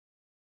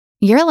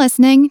You're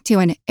listening to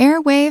an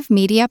Airwave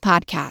Media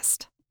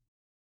Podcast.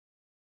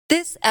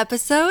 This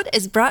episode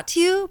is brought to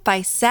you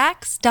by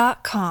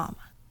Sax.com.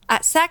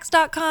 At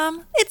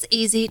Sax.com, it's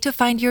easy to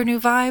find your new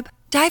vibe.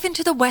 Dive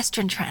into the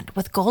Western trend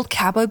with gold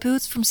cowboy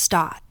boots from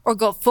Stott, or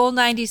go full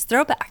 90s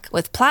throwback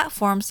with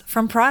platforms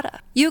from Prada.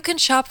 You can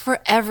shop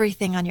for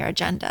everything on your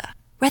agenda,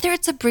 whether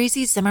it's a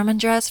breezy Zimmermann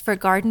dress for a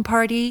garden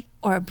party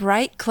or a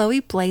bright Chloe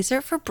blazer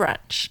for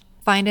brunch.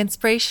 Find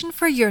inspiration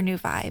for your new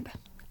vibe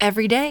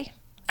every day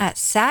at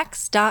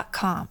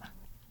Sax.com.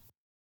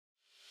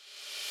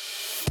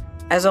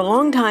 As a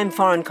longtime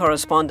foreign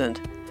correspondent,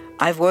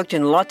 I've worked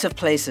in lots of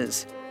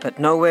places, but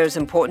nowhere as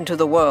important to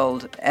the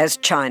world as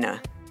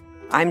China.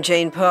 I'm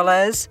Jane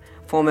Perlez,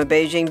 former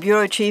Beijing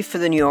bureau chief for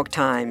the New York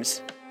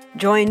Times.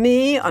 Join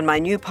me on my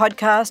new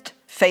podcast,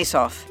 Face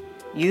Off,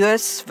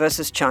 U.S.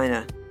 versus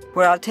China,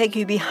 where I'll take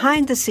you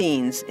behind the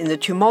scenes in the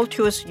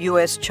tumultuous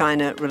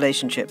U.S.-China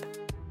relationship.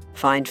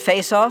 Find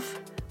Face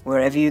Off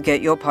wherever you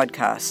get your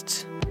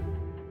podcasts.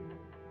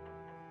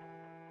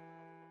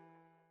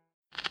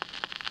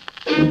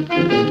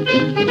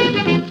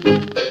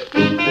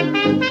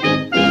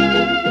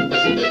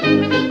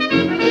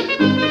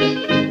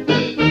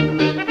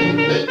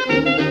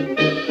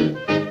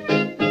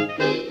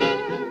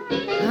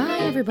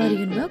 Hi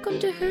everybody and welcome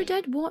to Who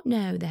Did What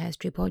Now, the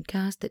history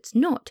podcast that's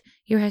not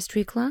your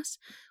history class,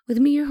 with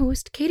me, your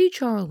host, Katie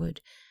Charlwood,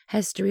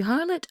 history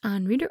harlot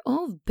and reader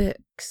of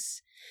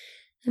books.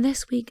 And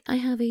this week I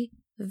have a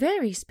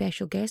very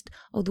special guest,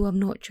 although I'm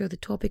not sure the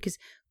topic is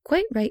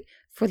quite right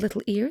for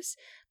little ears,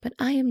 but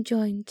I am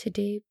joined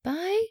today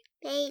by...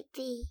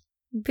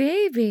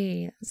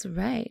 Baby, that's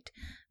right,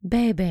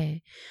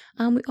 Baby.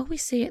 And we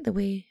always say it the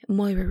way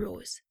Moira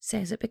Rose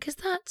says it, because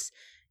that's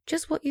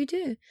just what you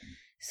do.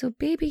 So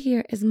Baby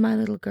here is my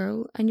little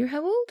girl, and you're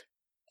how old?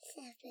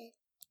 7.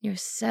 You're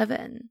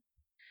 7.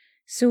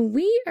 So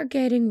we are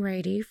getting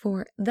ready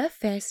for the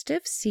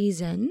festive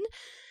season,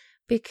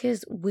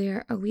 because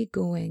where are we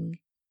going?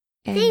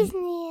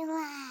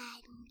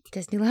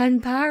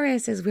 Disneyland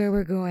Paris is where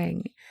we're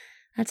going.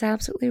 That's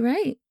absolutely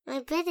right. My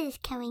brother's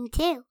coming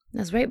too.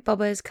 That's right,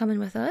 Bubba is coming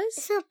with us.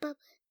 It's not Bubba.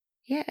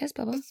 Yeah, it is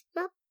Bubba. It's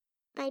not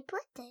my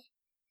brother.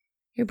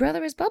 Your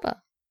brother is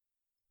Bubba.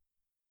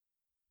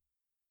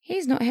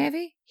 He's not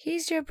heavy.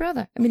 He's your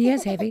brother. I mean, he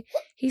is heavy.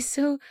 He's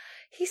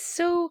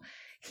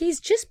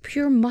just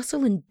pure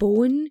muscle and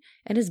bone,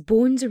 and his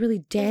bones are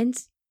really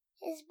dense.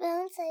 His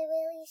bones are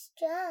really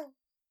strong.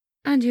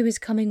 And who is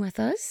coming with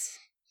us?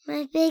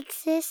 My big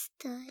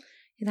sister.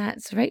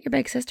 That's right, your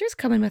big sister's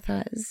coming with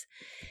us.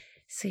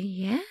 So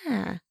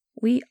yeah,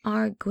 we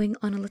are going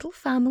on a little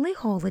family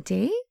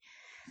holiday,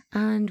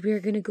 and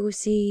we're going to go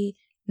see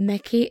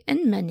Mickey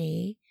and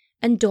Minnie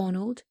and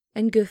Donald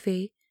and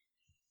Goofy,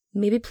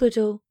 maybe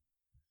Pluto.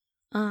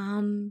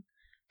 Who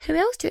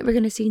else do you think we're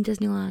going to see in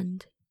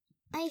Disneyland?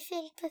 I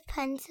think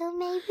Rapunzel,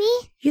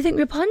 maybe? You think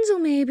Rapunzel,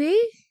 maybe?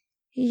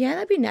 Yeah,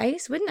 that'd be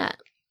nice, wouldn't it?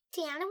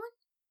 Tiana one?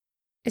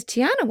 Is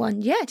Tiana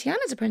one? Yeah,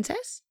 Tiana's a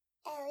princess.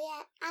 Oh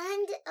yeah,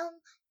 and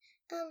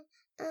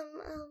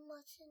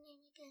what's her name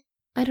again?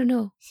 I don't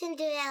know.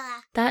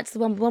 Cinderella. That's the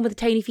one with the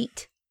tiny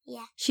feet.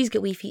 Yeah. She's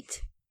got wee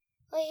feet.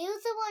 Wait,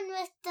 who's the one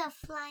with the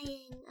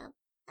flying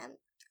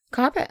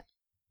Carpet?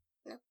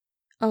 No.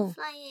 Oh.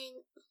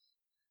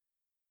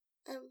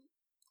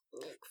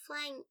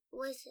 Flying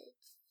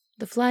wizards.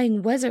 The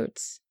flying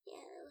wizards. Yeah,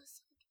 that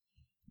was.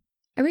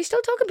 Are we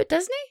still talking about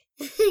Disney?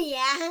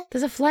 Yeah.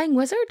 There's a flying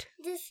wizard?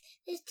 There's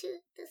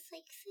two. There's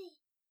like 3.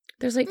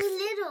 There's like... They're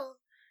little.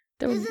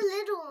 They're the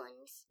little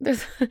ones.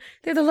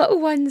 They're the little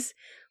ones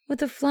with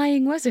the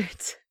flying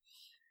wizards.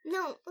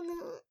 No,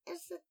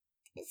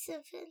 it's a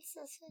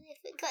princess, but I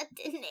forgot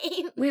the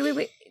name.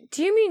 Wait.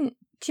 Do you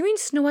mean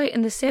Snow White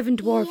and the 7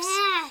 Dwarfs?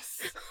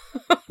 Yes.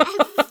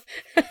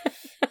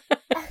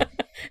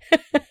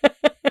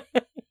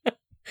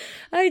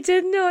 I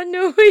did not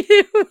know who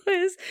it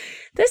was.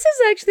 This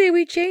is actually a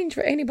wee change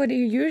for anybody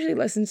who usually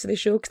listens to the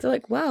show, because they're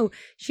like, wow,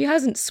 she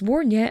hasn't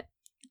sworn yet.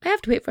 I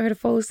have to wait for her to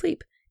fall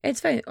asleep. It's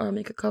fine, or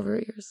make her cover her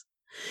ears.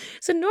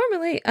 So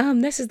normally,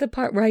 this is the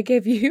part where I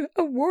give you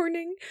a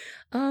warning,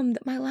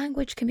 that my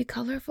language can be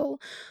colourful.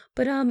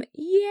 But,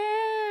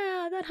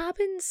 yeah, that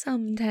happens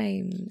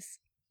sometimes.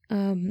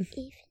 Even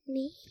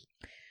me?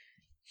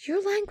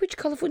 Your language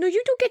colourful? No,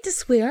 you don't get to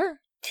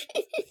swear.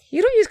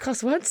 You don't use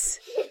cuss words.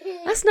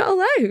 That's not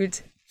allowed.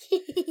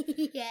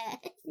 Yeah.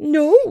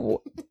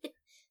 No.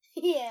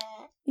 Yeah.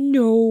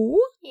 No.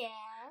 Yeah.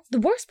 The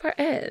worst part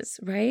is,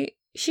 right,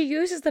 she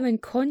uses them in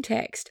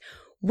context,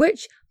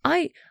 which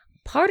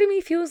part of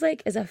me feels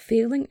like is a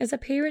failing as a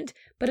parent,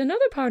 but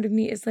another part of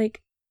me is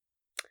like,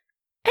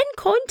 in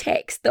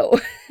context though.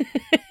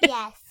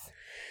 Yes.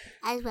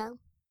 As well.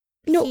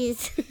 No.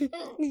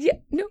 Yeah,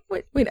 no,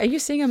 wait, are you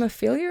saying I'm a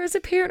failure as a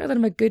parent or that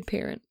I'm a good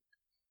parent?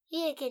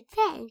 You're a good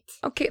parent.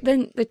 Okay,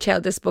 then the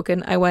child is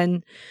spoken, I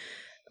win.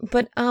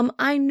 But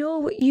I know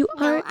what you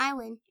are. No, I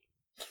win.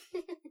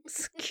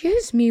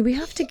 Excuse me, we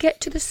have to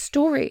get to the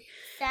story.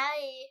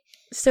 Sorry.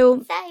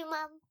 So Sorry,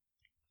 Mom.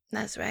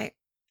 that's right.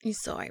 You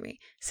sorry me.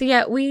 So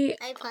yeah,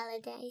 I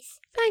apologize.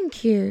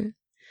 Thank you.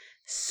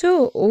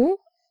 So,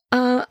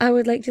 I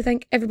would like to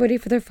thank everybody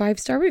for their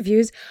 5-star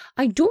reviews.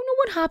 I don't know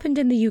what happened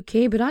in the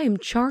UK, but I am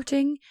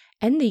charting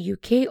in the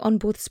UK on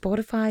both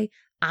Spotify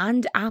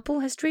and Apple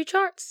history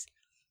charts.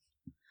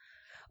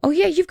 Oh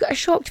yeah, you've got a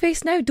shocked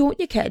face now, don't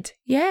you, kid?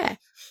 Yeah,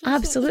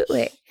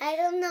 absolutely. I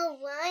don't know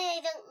why.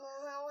 I don't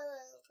know how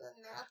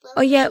it.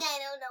 Oh yeah. I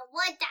don't know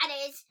what that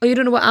is. Oh, you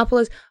don't know what Apple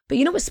is, but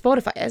you know what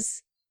Spotify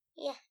is?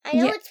 Yeah, I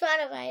know Yeah. it's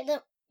Spotify,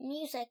 the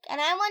music, and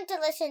I want to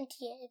listen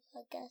to your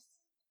podcast.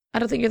 I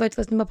don't think you're allowed to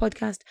listen to my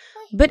podcast.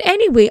 But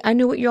anyway, I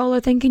know what you all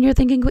are thinking. You're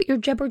thinking what your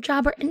jibber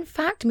jabber. In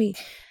fact, you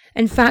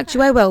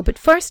I will. But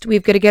first,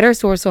 we've got to get our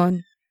source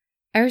on.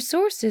 Our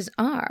sources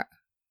are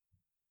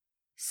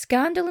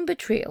Scandal and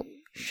Betrayal,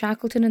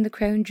 Shackleton and the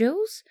Crown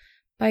Jewels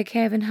by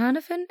Kevin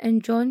Hannafin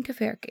and John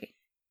Kaferke.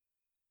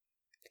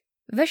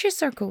 Vicious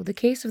Circle, The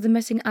Case of the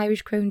Missing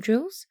Irish Crown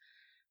Jewels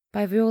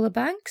by Viola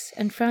Banks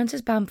and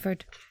Francis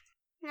Bamford.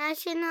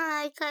 National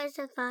Archives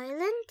of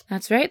Ireland.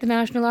 That's right, the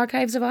National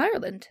Archives of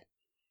Ireland.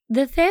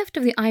 The Theft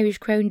of the Irish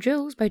Crown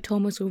Jewels by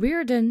Thomas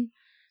O'Riordan.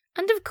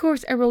 And of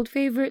course, our old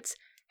favourites,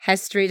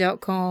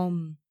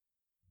 History.com.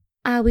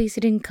 Are we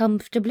sitting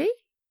comfortably?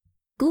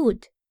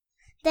 Good.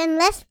 Then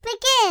let's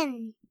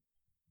begin.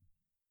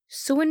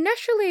 So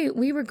initially,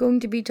 we were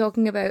going to be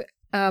talking about,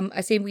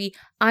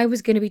 I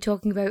was going to be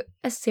talking about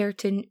a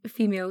certain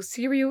female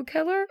serial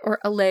killer, or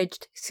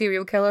alleged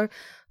serial killer,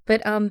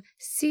 but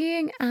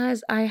seeing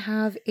as I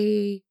have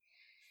a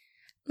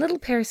little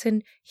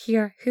person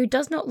here who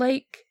does not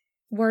like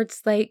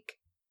words like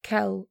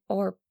kill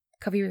or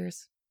cover your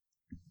ears.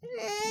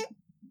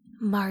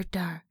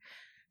 Murder.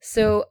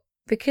 So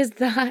because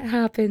that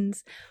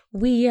happens,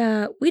 we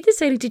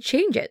decided to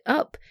change it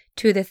up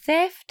to the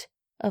theft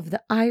of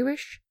the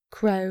Irish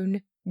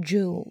Crown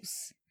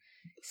Jewels.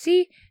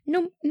 See,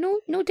 no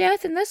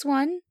death in this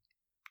one.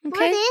 Okay.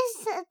 What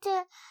is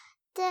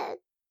the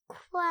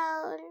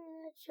Crown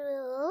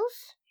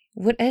Jewels?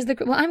 What is the?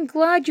 Well, I'm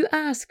glad you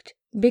asked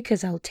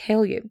because I'll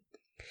tell you.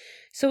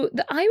 So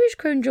the Irish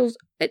Crown Jewels,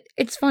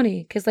 it's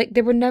funny because like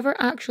they were never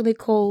actually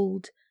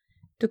called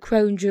the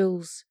Crown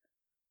Jewels,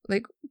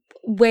 like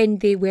when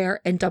they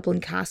were in Dublin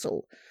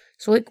Castle.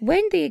 So like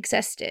when they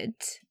existed,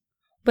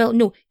 well,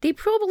 no, they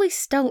probably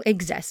still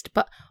exist,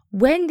 but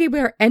when they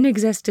were in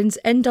existence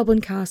in Dublin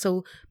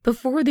Castle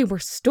before they were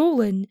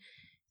stolen,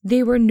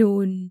 they were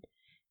known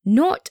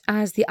not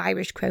as the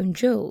Irish Crown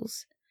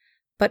Jewels,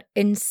 but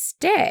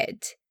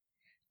instead,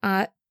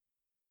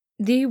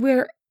 they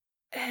were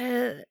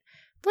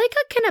like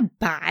a kind of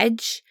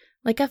badge,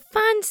 like a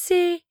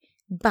fancy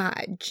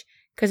badge,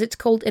 because it's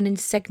called an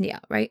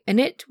insignia, right?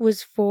 And it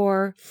was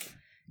for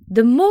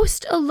the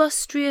most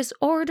illustrious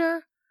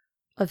order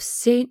of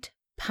St.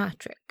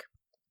 Patrick.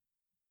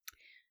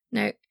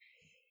 Now,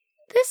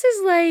 this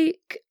is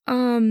like,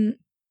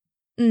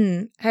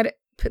 how to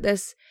put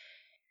this?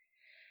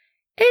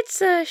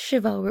 It's a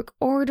chivalric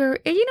order,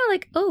 and you know,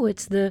 like, oh,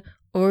 it's the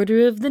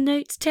Order of the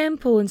Knights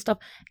Temple and stuff,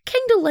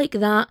 kind of like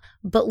that,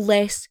 but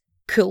less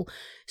cool.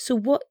 So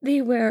what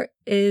they were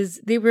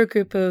is they were a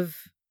group of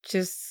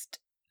just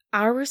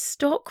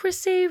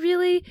aristocracy,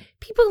 really.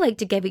 People like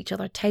to give each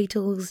other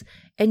titles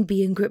and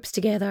be in groups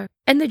together.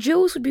 And the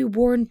jewels would be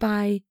worn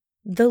by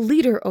the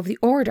leader of the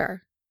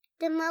order.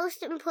 The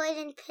most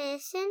important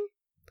person?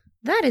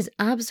 That is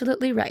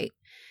absolutely right.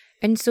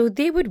 And so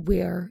they would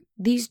wear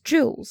these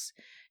jewels.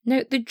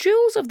 Now, the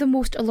jewels of the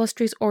most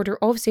illustrious order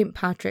of St.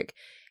 Patrick,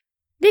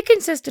 they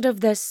consisted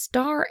of this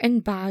star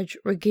and badge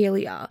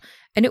regalia,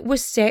 and it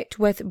was set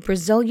with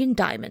Brazilian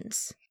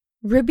diamonds,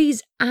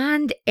 rubies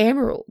and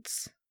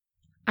emeralds.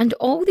 And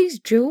all these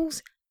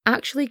jewels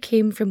actually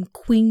came from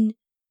Queen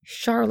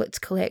Charlotte's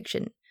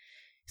collection.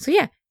 So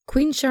yeah,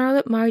 Queen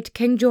Charlotte married to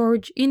King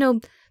George, you know,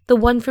 the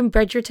one from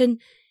Bridgerton,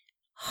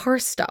 her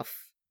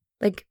stuff.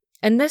 Like,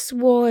 and this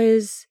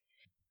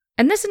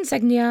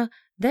insignia,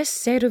 this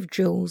set of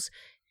jewels,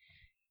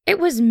 it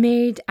was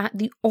made at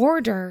the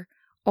order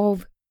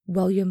of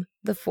William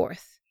IV.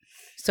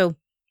 So,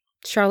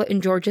 Charlotte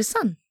and George's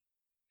son.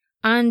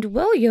 And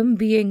William,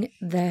 being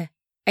the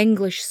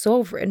English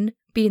sovereign,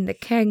 being the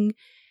king,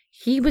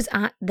 he was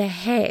at the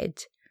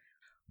head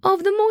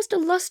of the most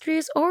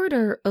illustrious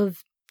order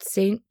of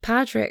St.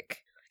 Patrick.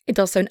 It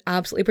does sound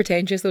absolutely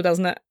pretentious though,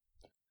 doesn't it?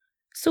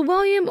 So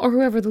William, or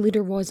whoever the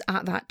leader was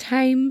at that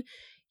time,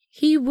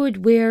 he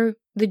would wear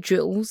the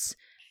jewels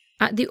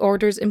at the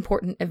order's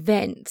important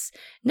events.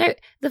 Now,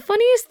 the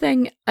funniest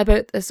thing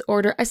about this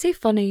order, I say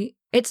funny,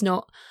 it's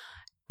not.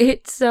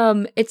 It's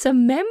a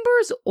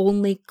members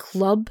only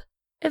club,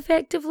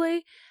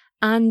 effectively,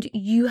 and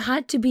you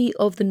had to be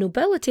of the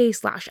nobility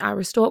 /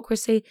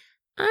 aristocracy,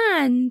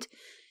 and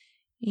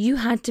you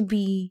had to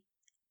be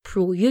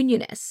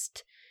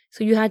pro-unionist.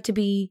 So you had to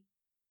be,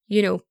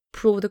 you know,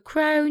 pro the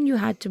crown, you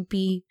had to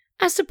be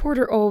a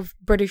supporter of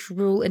British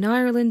rule in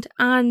Ireland,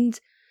 and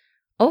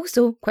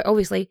also, quite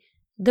obviously,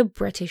 the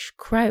British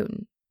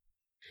crown.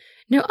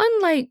 Now,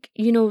 unlike,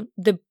 you know,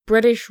 the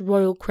British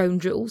royal crown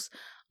jewels,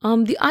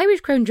 the Irish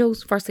crown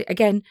jewels, firstly,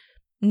 again,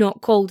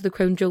 not called the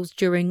crown jewels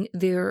during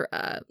their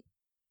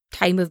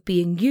time of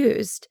being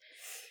used.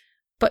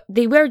 But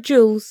they were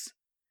jewels,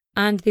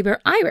 and they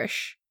were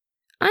Irish,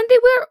 and they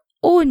were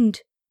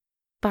owned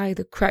by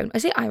the crown. I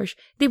say Irish,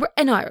 they were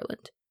in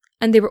Ireland,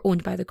 and they were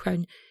owned by the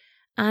crown.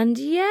 And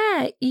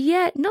yeah,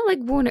 not like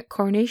worn at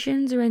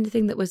coronations or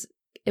anything that was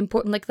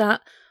important like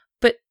that,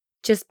 but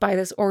just by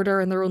this order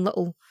and their own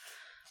little,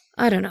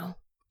 I don't know,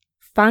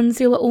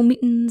 fancy little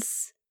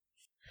meetings.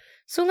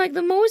 So like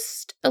the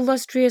most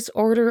illustrious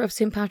order of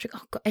St. Patrick,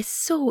 oh God, it's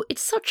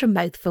such a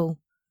mouthful.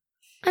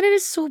 And it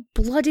is so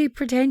bloody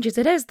pretentious.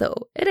 It is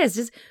though. It is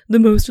just the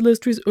most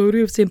illustrious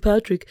order of St.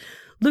 Patrick.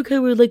 Look how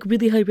we're like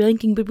really high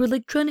ranking, but we're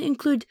like trying to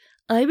include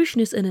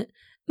Irishness in it.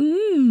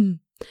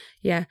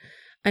 Yeah.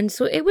 And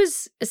so it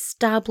was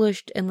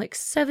established in like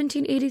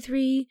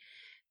 1783,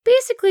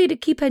 basically to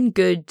keep in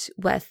good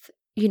with,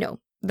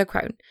 the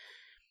crown.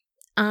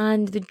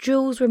 And the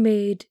jewels were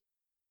made,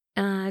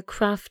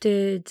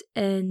 crafted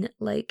in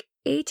like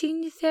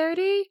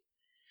 1830.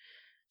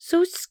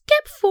 So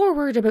skip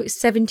forward about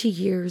 70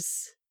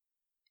 years,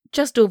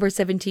 just over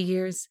 70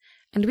 years,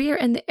 and we are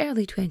in the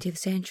early 20th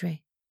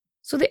century.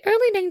 So the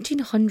early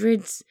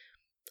 1900s,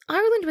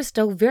 Ireland was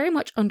still very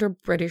much under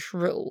British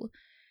rule.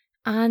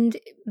 And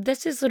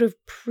this is sort of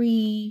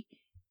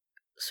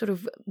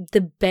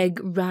the big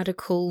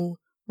radical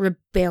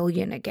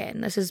rebellion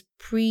again. This is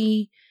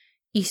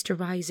pre-Easter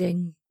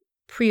Rising,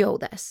 pre all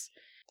this.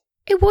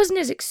 It wasn't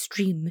as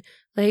extreme.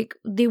 Like,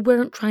 they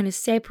weren't trying to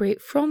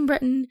separate from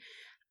Britain.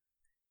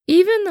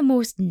 Even the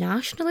most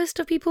nationalist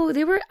of people,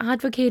 they were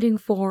advocating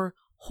for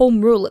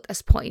home rule at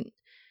this point.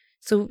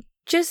 So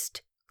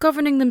just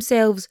governing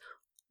themselves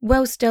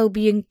while still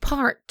being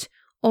part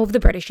of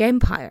the British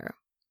Empire.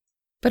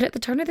 But at the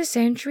turn of the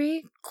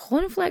century,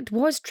 conflict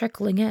was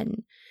trickling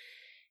in.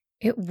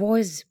 It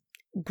was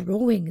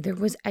growing. There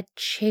was a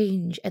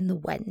change in the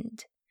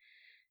wind.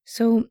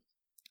 So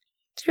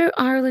throughout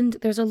Ireland,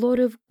 there's a lot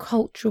of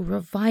cultural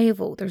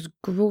revival. There's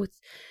growth.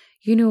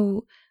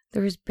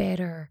 There's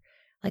better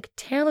like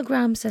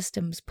telegram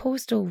systems,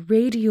 postal,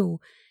 radio.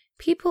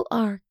 People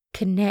are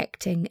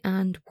connecting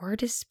and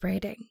word is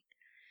spreading.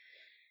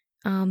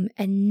 In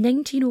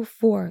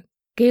 1904,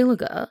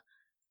 Gaeilge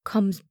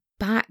comes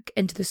back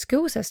into the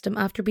school system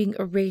after being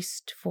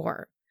erased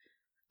for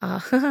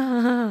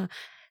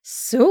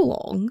so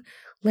long.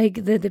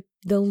 Like the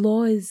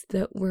laws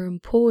that were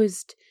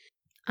imposed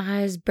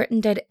as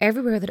Britain did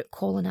everywhere that it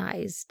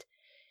colonised,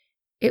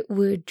 it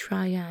would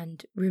try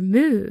and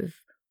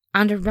remove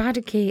and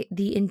eradicate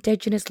the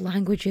indigenous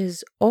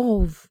languages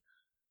of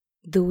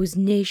those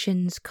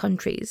nations,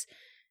 countries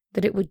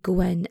that it would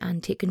go in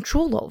and take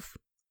control of.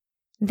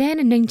 Then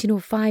in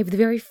 1905, the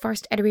very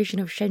first iteration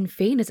of Sinn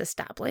Féin is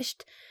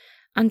established,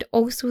 and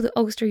also the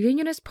Ulster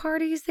Unionist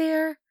Party is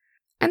there.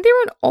 And they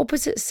were on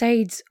opposite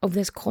sides of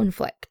this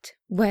conflict,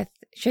 with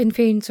Sinn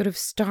Féin sort of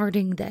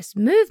starting this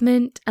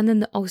movement, and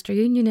then the Ulster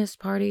Unionist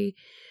Party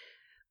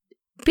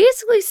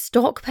basically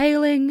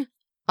stockpiling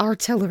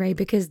artillery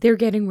because they're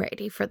getting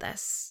ready for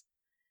this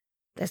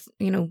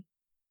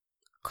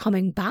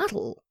coming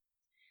battle.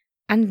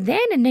 And then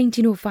in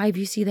 1905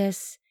 you see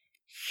this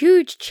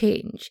huge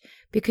change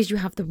because you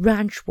have the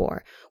Ranch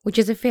War, which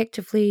is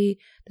effectively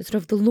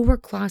the lower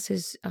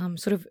classes,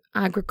 sort of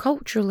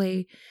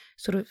agriculturally,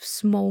 sort of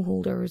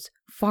smallholders,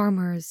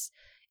 farmers,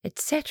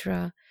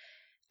 etc.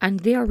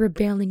 And they are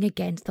rebelling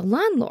against the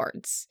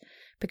landlords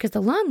because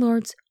the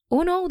landlords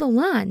own all the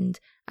land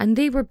and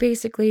they were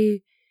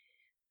basically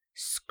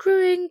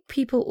screwing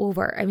people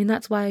over. I mean,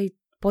 that's why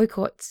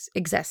boycotts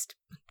exist,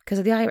 because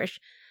of the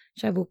Irish,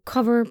 which I will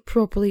cover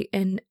properly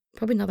in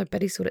probably another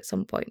episode at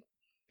some point.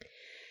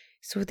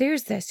 So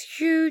there's this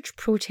huge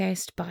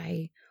protest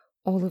by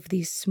all of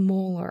these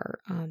smaller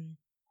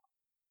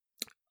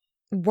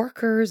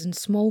workers and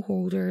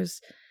smallholders,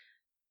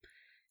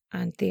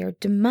 and they are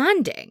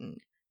demanding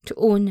to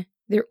own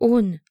their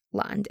own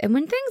land. And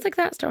when things like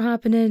that start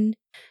happening,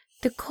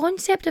 the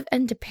concept of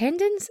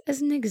independence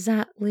isn't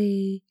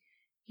exactly,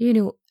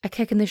 a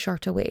kick in the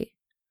shirt away.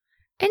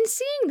 And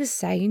seeing the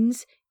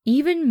signs,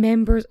 even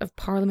members of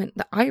Parliament,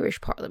 the Irish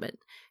Parliament,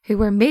 who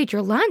were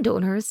major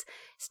landowners,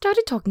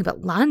 started talking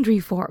about land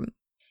reform.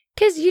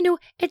 Because,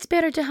 it's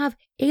better to have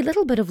a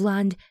little bit of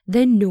land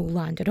than no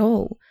land at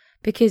all.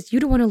 Because you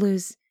don't want to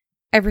lose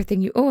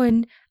everything you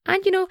own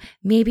and,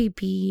 maybe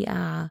be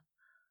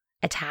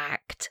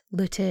attacked,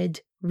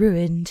 looted,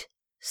 ruined,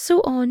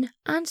 so on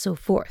and so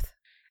forth.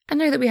 And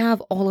now that we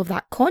have all of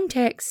that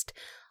context,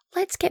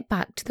 let's get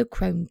back to the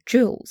crown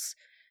jewels.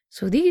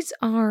 So these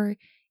are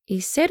a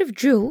set of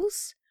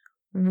jewels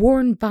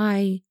worn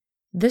by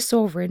the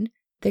sovereign,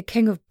 the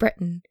King of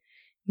Britain,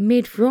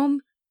 made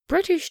from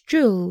British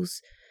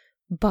jewels,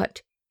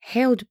 but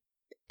held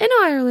in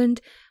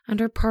Ireland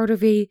and are part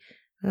of a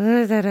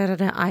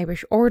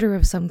Irish order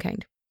of some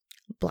kind.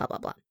 Blah, blah,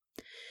 blah.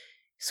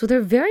 So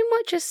they're very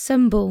much a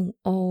symbol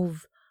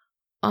of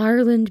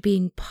Ireland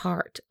being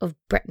part of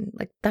Britain.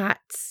 Like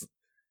it's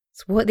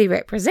what they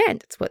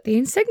represent. It's what the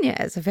insignia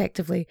is,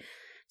 effectively.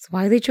 It's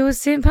why they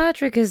chose St.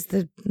 Patrick as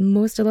the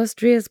most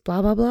illustrious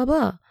blah, blah, blah,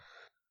 blah.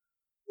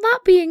 That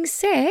being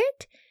said,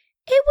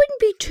 it wouldn't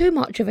be too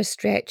much of a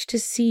stretch to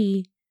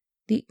see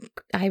the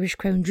Irish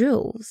Crown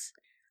Jewels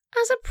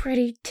as a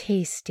pretty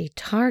tasty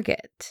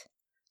target.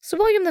 So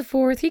William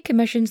IV, he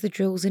commissions the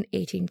jewels in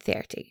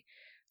 1830.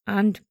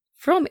 And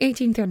from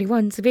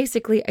 1831, so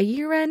basically a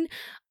year in,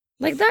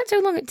 like that's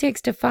how long it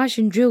takes to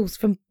fashion jewels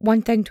from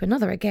one thing to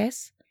another, I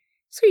guess.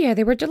 So yeah,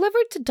 they were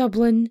delivered to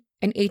Dublin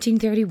in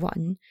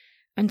 1831.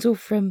 And so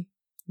from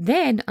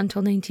then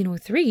until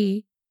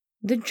 1903,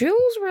 the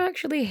jewels were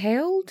actually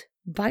held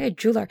by a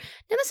jeweller.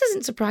 Now this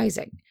isn't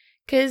surprising,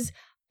 because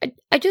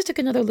I just took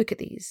another look at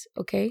these,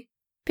 okay?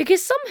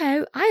 Because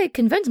somehow I had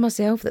convinced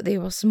myself that they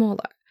were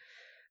smaller.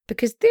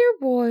 Because there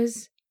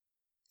was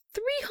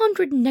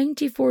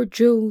 394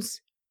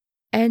 jewels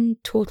in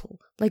total.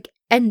 Like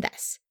in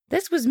this.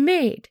 This was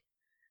made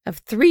of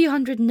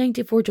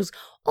 394 jewels.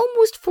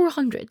 Almost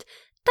 400.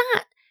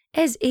 That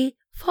is a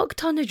fuck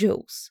ton of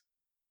jewels.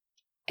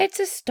 It's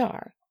a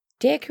star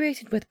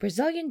decorated with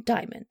Brazilian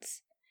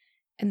diamonds.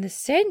 In the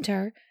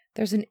centre,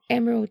 there's an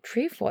emerald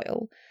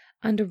trefoil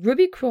and a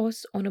ruby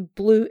cross on a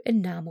blue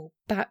enamel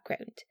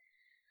background.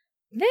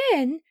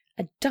 Then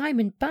a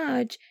diamond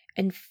badge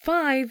and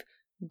 5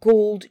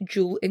 gold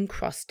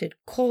jewel-encrusted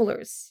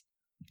collars.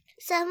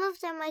 Some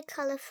of them are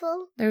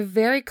colourful. They're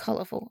very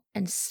colourful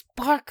and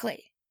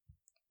sparkly.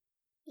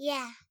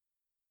 Yeah.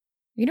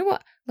 You know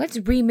what? Let's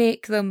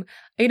remake them.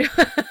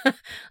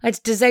 Let's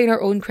design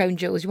our own crown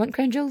jewels. You want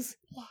crown jewels?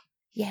 Yeah.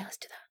 Yeah, let's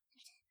do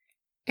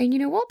that. And you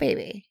know what,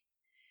 baby?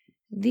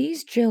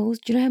 These jewels,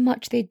 do you know how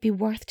much they'd be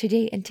worth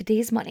today in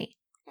today's money?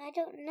 I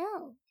don't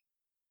know.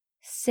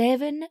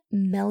 7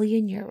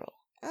 million euro.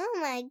 Oh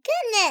my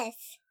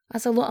goodness.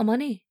 That's a lot of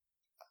money.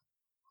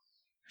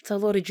 That's a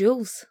lot of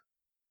jewels.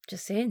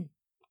 Just saying.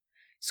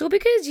 So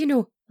because,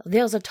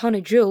 there's a ton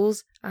of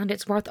jewels and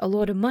it's worth a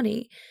lot of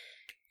money,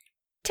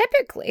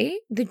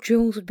 typically the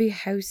jewels would be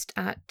housed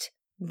at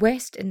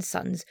West &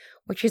 Sons,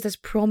 which is this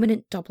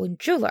prominent Dublin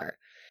jeweller.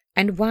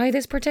 And why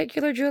this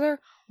particular jeweller?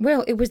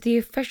 Well, it was the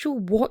official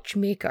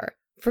watchmaker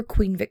for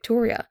Queen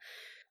Victoria.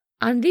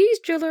 And these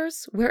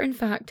jewellers were in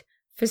fact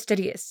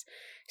fastidious.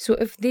 So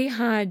if they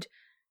had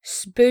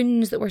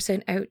spoons that were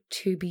sent out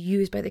to be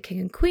used by the King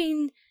and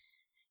Queen,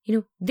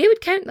 they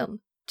would count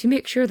them to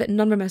make sure that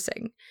none were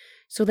missing.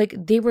 So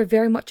they were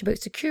very much about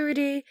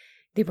security.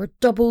 They were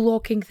double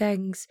locking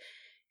things.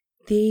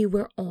 They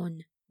were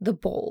on the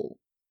ball.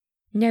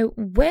 Now,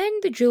 when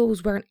the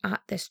jewels weren't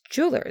at this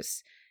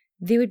jeweller's,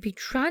 they would be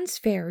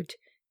transferred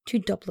to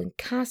Dublin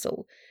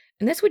Castle.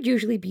 And this would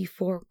usually be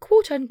for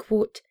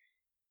quote-unquote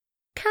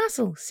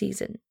castle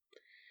season,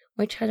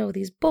 which had all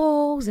these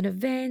balls and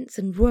events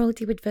and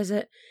royalty would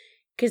visit,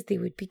 because they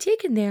would be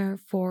taken there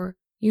for,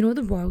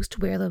 the royals to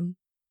wear them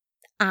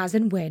as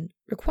and when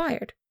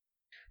required.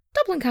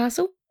 Dublin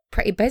Castle,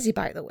 pretty busy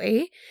by the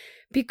way,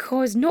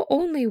 because not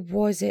only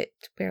was it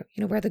where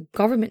the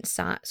government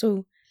sat,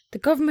 so the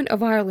government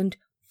of Ireland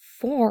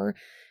for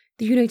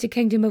the United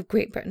Kingdom of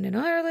Great Britain and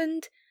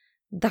Ireland,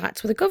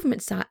 that's where the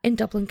government sat in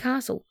Dublin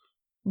Castle.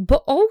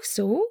 But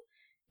also,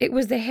 it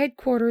was the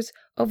headquarters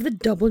of the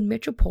Dublin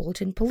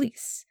Metropolitan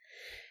Police.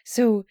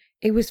 So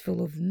it was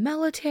full of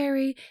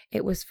military,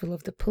 it was full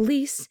of the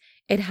police,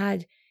 it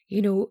had,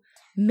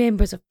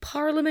 members of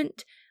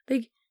parliament,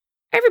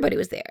 everybody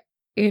was there,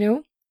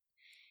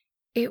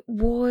 It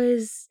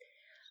was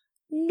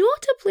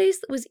not a place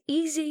that was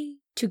easy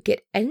to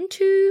get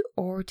into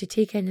or to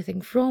take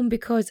anything from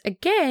because,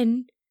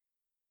 again,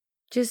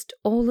 just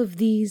all of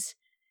these,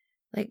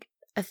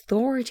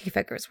 authority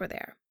figures were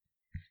there.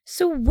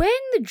 So when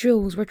the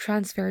jewels were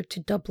transferred to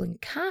Dublin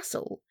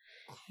Castle,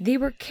 they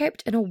were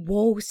kept in a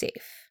wall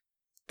safe.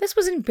 This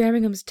was in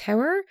Birmingham's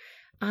Tower,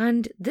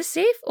 and the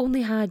safe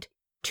only had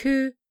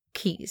 2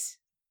 keys.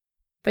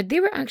 But they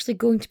were actually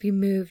going to be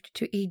moved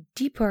to a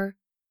deeper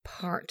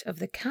part of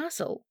the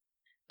castle.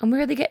 And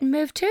where are they getting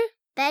moved to?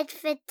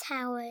 Bedford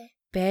Tower.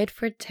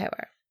 Bedford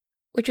Tower,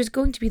 which was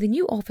going to be the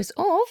new office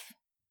of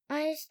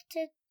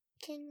Ulster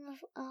King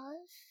of Oz.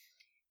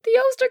 The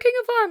Ulster King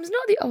of Arms,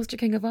 not the Ulster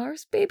King of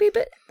Ours, baby,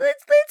 but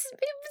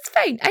it's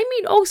fine. I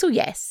mean, also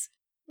yes.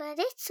 But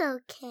it's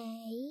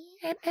okay.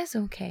 It is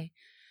okay.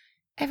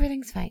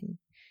 Everything's fine.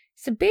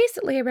 So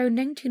basically, around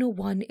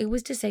 1901, it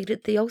was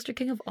decided the Ulster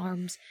King of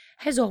Arms,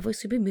 his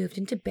office would be moved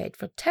into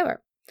Bedford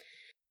Tower,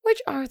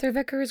 which Arthur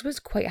Vickers was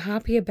quite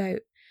happy about.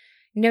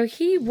 Now,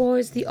 he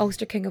was the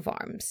Ulster King of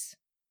Arms.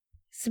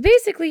 So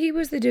basically, he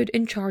was the dude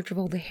in charge of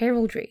all the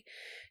heraldry.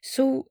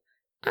 So,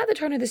 at the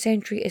turn of the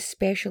century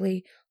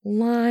especially,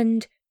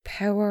 land,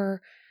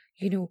 power,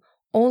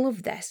 all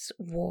of this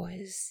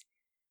was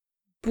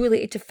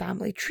related to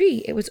family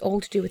tree. It was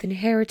all to do with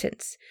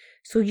inheritance.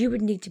 So you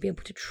would need to be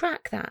able to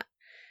track that.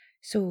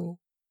 So,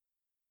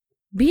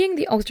 being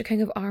the Ulster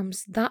King of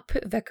Arms, that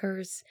put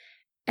Vickers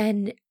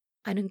in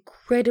an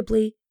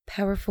incredibly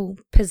powerful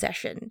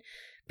position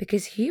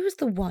because he was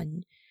the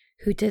one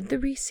who did the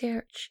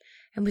research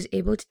and was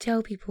able to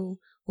tell people,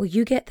 well,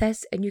 you get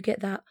this and you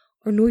get that,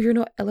 or no, you're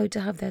not allowed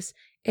to have this,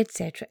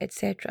 etc.,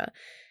 etc.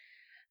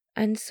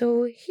 And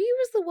so he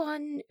was the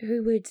one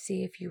who would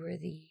say if you were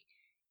the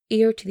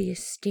heir to the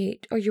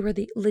estate, or you were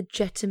the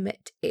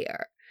legitimate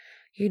heir.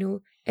 You know,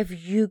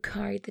 if you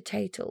carried the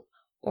title,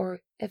 or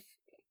if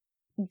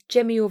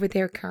Jimmy over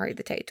there carried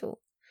the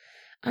title.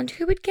 And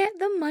who would get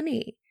the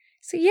money?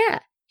 So yeah,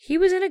 he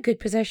was in a good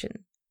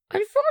position.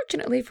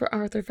 Unfortunately for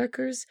Arthur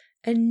Vickers,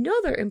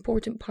 another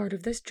important part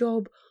of this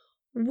job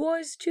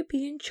was to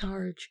be in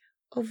charge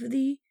of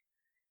the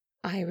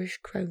Irish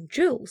Crown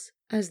Jewels,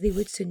 as they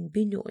would soon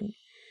be known.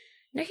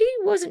 Now, he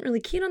wasn't really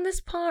keen on this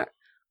part,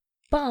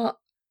 but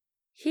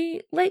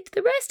he liked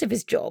the rest of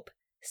his job.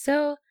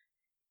 So,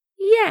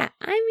 yeah,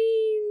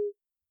 I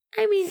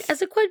mean,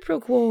 as a quid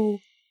pro quo,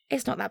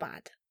 it's not that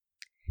bad.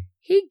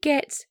 He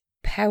gets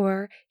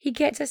power, he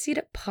gets a seat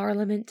at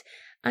Parliament,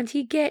 and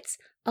he gets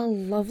a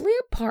lovely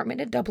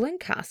apartment at Dublin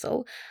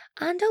Castle,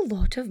 and a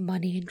lot of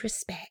money and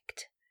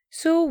respect.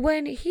 So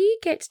when he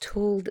gets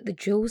told that the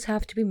jewels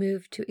have to be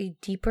moved to a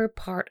deeper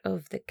part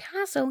of the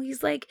castle,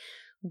 he's like,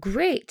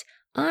 great,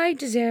 I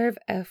deserve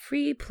a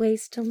free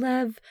place to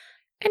live,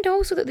 and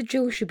also that the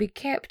jewels should be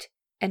kept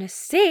in a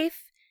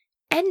safe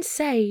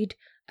inside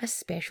a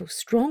special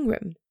strong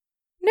room.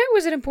 Now it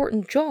was an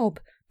important job,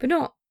 but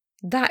not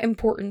that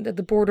important that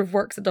the Board of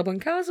Works at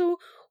Dublin Castle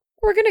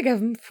were going to give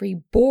him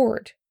free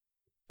board.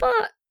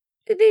 But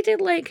they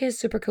did like his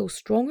super cool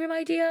strong room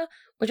idea,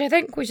 which I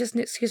think was just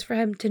an excuse for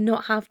him to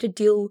not have to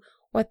deal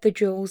with the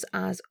jewels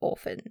as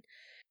often.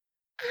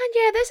 And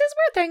yeah, this is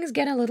where things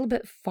get a little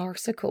bit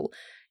farcical.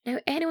 Now,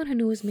 anyone who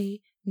knows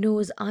me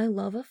knows I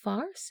love a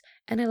farce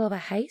and I love a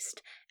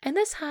heist, and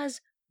this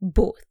has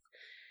both.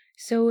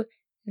 So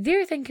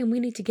they're thinking we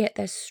need to get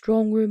this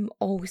strong room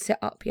all set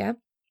up, yeah?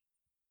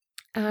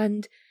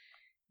 And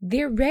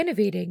they're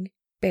renovating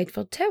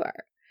Bedford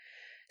Tower.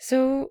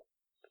 So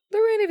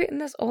they're renovating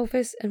this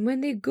office, and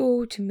when they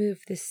go to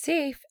move the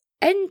safe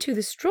into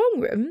the strong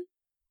room,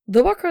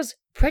 the workers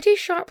pretty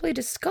sharply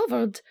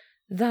discovered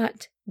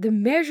that the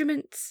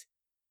measurements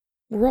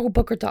were all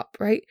buggered up,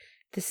 right?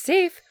 The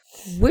safe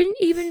wouldn't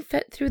even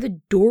fit through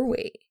the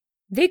doorway.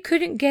 They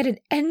couldn't get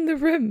it in the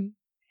room.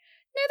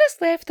 Now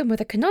this left them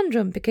with a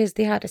conundrum, because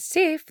they had a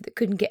safe that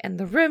couldn't get in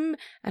the room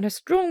and a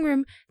strong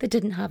room that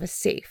didn't have a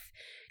safe.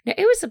 Now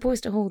it was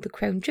supposed to hold the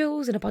crown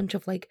jewels and a bunch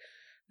of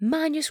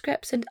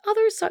manuscripts and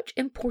other such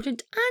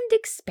important and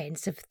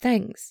expensive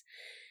things.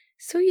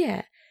 So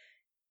yeah,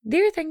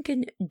 they're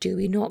thinking, do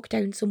we knock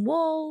down some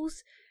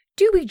walls?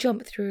 Do we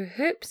jump through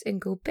hoops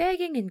and go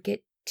begging and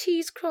get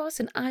T's crossed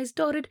and I's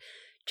dotted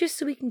just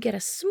so we can get a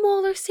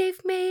smaller safe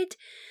made?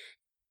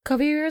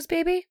 Cover your ears,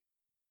 baby.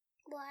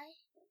 Why?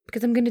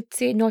 Because I'm going to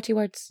say naughty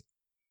words.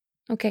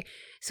 Okay,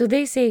 so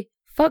they say,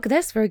 fuck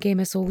this for a game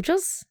of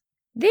soldiers.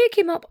 They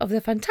came up with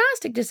the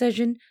fantastic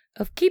decision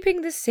of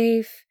keeping the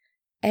safe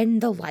in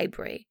the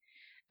library.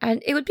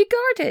 And it would be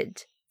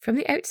guarded from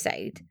the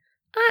outside.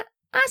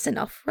 That's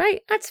enough,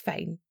 right? That's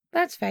fine.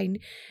 That's fine.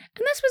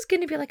 And this was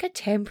going to be like a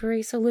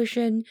temporary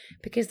solution,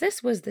 because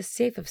this was the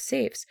safe of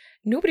safes.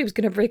 Nobody was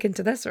going to break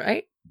into this,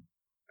 right?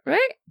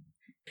 Right?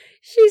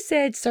 She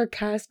said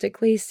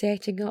sarcastically,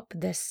 setting up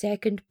the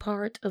second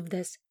part of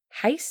this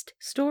heist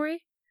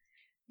story.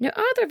 Now,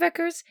 Arthur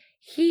Vickers,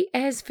 he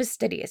is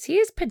fastidious. He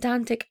is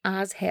pedantic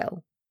as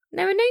hell.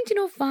 Now, in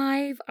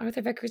 1905,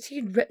 Arthur Vickers, he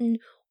had written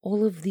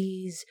all of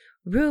these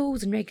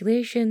rules and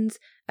regulations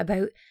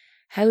about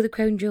how the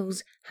crown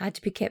jewels had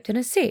to be kept in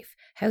a safe,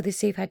 how the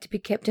safe had to be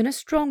kept in a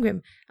strong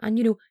room,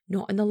 and,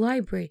 not in the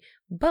library.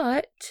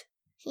 But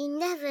he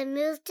never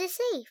moved the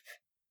safe.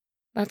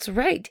 That's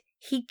right.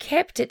 He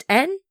kept it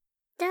in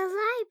the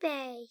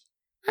library.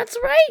 That's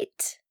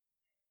right.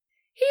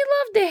 He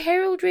loved the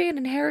heraldry and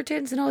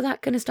inheritance and all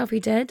that kind of stuff he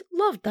did.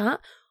 Loved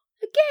that.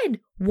 Again,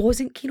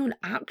 wasn't keen on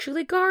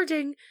actually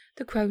guarding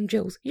the crown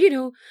jewels.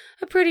 A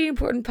pretty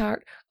important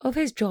part of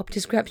his job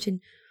description.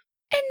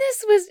 And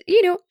this was,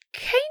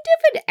 kind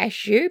of an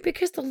issue,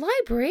 because the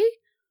library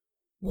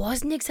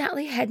wasn't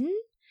exactly hidden.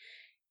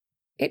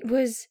 It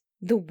was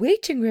the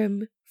waiting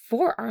room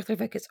for Arthur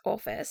Vickers'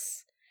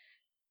 office.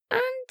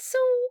 And so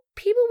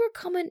people were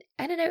coming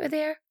in and out of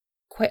there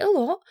quite a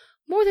lot,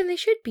 more than they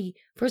should be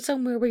for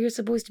somewhere where you're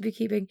supposed to be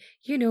keeping,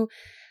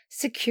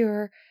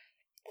 secure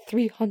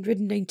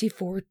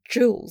 394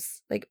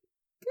 jewels. So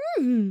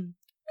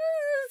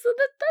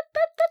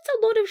that's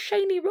a lot of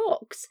shiny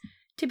rocks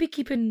to be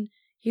keeping,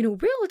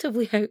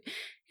 relatively out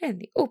in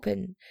the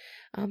open.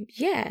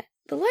 The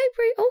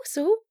library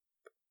also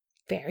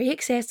very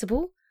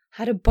accessible,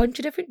 had a bunch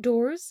of different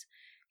doors,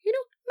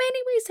 many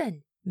ways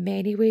in,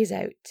 many ways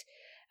out.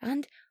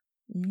 And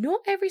not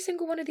every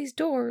single one of these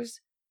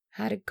doors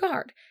had a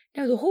guard.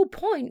 Now, the whole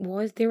point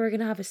was they were going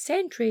to have a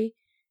sentry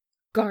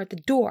guard the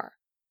door.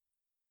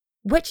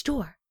 Which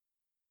door?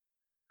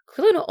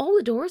 Clearly not all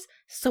the doors.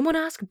 Someone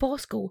asked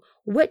Bosco,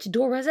 which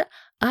door is it?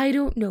 I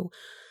don't know.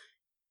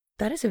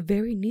 That is a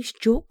very niche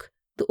joke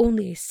that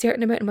only a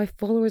certain amount of my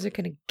followers are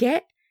going to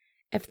get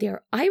if they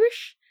are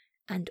Irish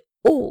and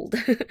old,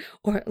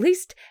 or at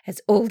least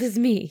as old as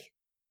me.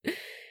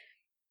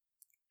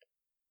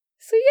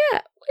 So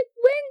yeah,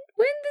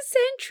 when the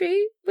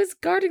sentry was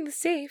guarding the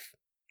safe,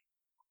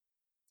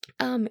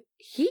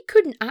 he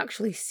couldn't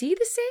actually see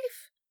the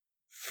safe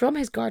from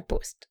his guard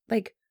post.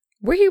 Like,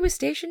 where he was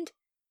stationed,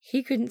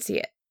 he couldn't see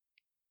it.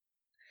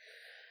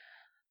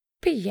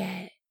 But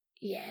yeah,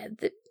 by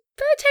the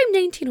time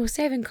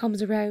 1907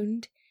 comes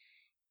around,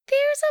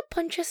 there's a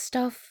bunch of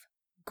stuff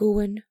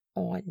going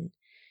on.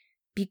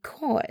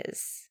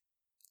 Because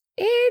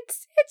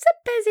it's a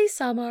busy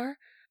summer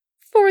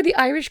for the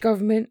Irish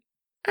government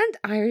and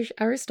Irish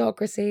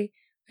aristocracy,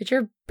 which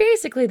are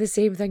basically the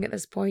same thing at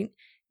this point.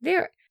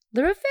 They're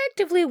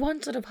effectively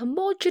one sort of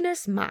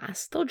homogenous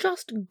mass. They're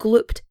just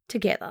glooped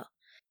together,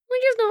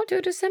 which is not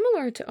too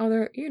dissimilar to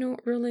other,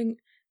 ruling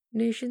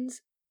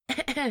nations.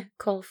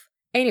 Cough.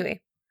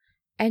 Anyway,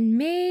 in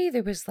May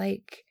there was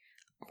like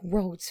a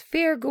World's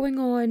Fair going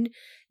on,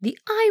 the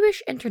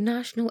Irish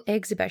International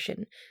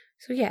Exhibition.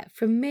 So yeah,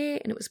 from May,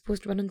 and it was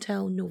supposed to run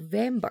until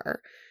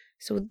November.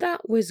 So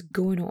that was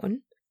going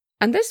on.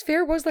 And this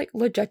fair was like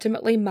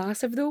legitimately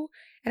massive though.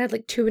 It had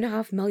like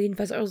 2.5 million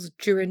visitors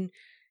during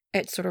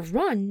its sort of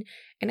run.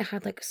 And it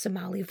had like a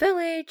Somali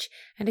village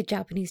and a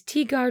Japanese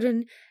tea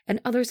garden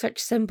and other such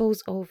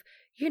symbols of,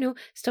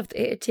 stuff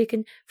that it had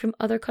taken from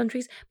other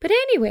countries. But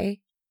anyway.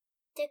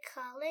 The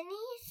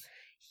colonies?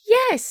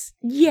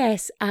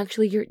 Yes,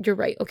 actually you're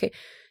right. Okay.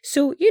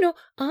 So,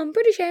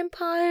 British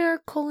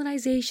Empire,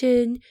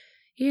 colonization,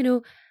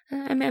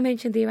 I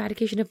mentioned the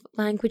eradication of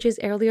languages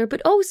earlier,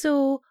 but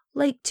also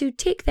like to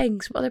take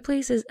things from other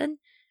places and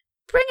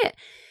bring it.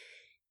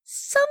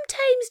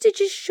 Sometimes to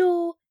just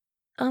show,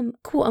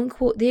 quote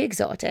unquote, the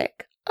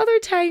exotic. Other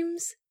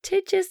times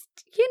to just,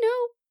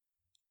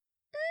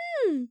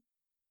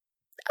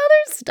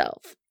 other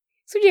stuff.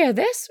 So yeah,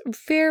 this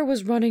fair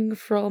was running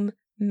from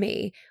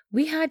May.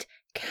 We had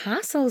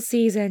castle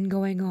season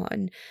going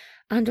on.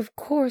 And of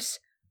course,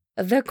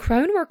 the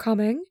crown were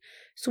coming.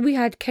 So we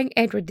had King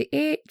Edward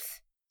VIII.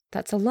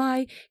 That's a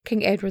lie.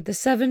 King Edward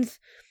VII.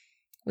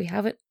 We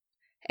haven't.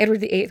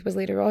 Edward VIII was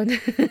later on.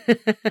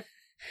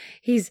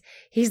 He's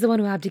the one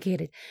who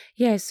abdicated.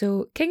 Yeah,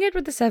 so King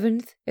Edward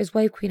VII, his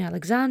wife Queen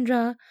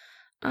Alexandra,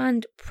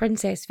 and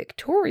Princess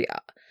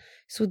Victoria.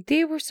 So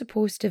they were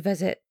supposed to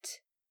visit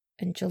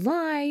in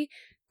July,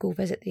 go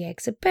visit the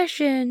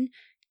exhibition,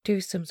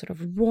 do some sort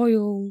of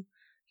royal,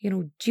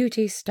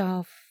 duty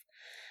stuff.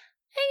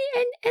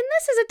 And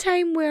this is a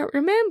time where,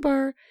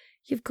 remember,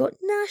 you've got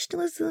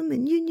nationalism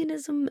and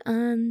unionism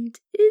and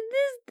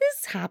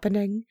this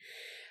happening.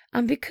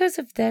 And because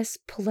of this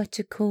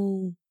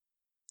political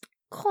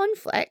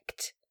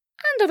conflict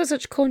and other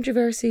such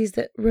controversies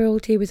that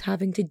royalty was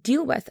having to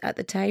deal with at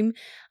the time,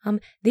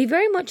 they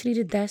very much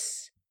needed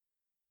this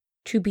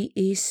to be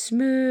a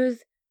smooth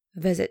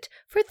visit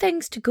for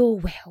things to go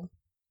well.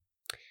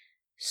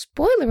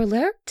 Spoiler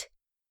alert,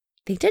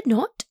 they did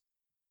not.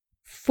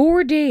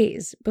 4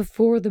 days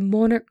before the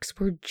monarchs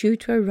were due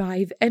to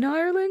arrive in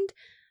Ireland,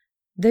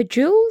 the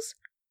jewels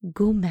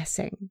go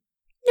missing.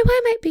 Now,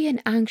 I might be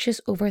an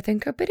anxious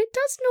overthinker, but it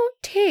does not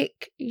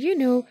take,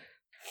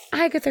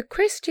 Agatha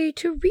Christie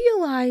to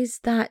realise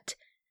that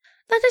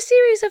a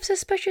series of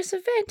suspicious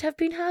events have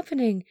been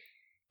happening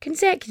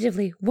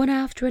consecutively, one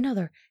after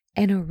another,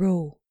 in a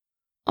row.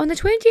 On the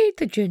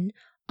 28th of June,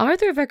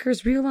 Arthur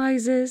Vickers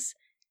realises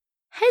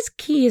his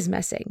key is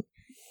missing.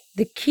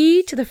 The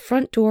key to the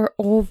front door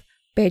of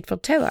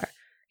Bedford Tower,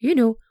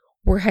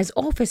 where his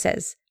office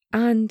is,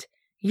 and,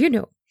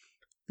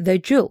 the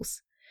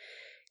jewels.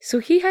 So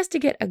he has to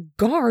get a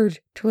guard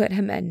to let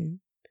him in.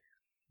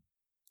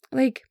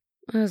 Like,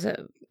 what was it?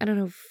 I don't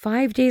know,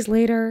 5 days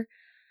later,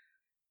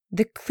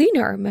 the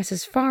cleaner,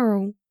 Mrs.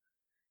 Farrell,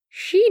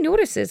 she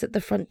notices that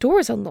the front door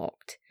is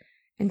unlocked,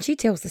 and she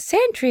tells the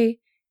sentry,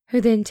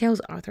 who then tells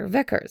Arthur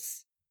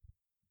Vickers.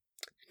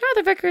 And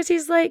Arthur Vickers,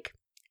 he's like,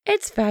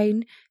 it's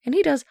fine, and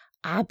he does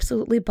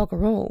absolutely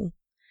bugger all.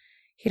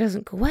 He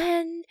doesn't go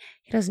in,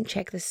 he doesn't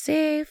check the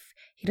safe,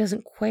 he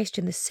doesn't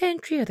question the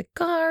sentry or the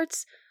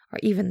guards, or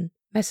even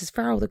Mrs.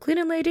 Farrell, the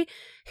cleaning lady,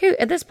 who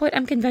at this point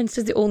I'm convinced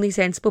is the only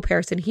sensible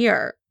person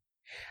here.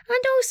 And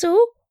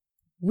also,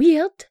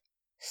 weird,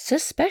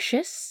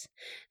 suspicious,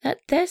 that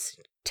this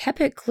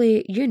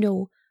typically,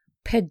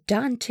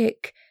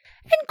 pedantic,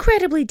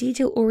 incredibly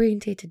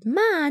detail-orientated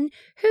man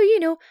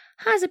who,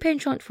 has a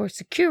penchant for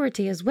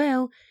security as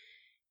well,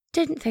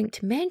 didn't think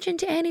to mention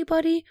to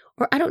anybody,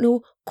 or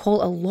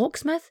call a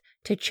locksmith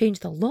to change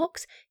the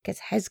locks because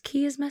his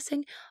key is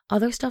missing,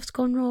 other stuff's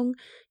gone wrong,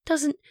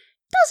 doesn't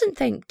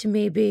think to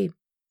maybe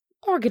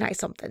organise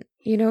something,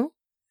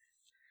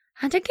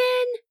 And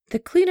again, the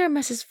cleaner,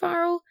 Mrs.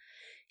 Farrell,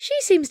 she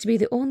seems to be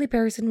the only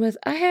person with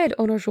a head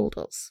on her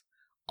shoulders.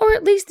 Or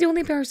at least the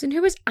only person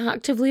who is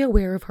actively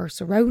aware of her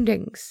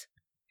surroundings.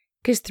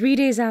 Because 3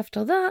 days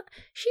after that,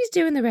 she's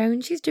doing the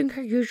rounds, she's doing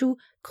her usual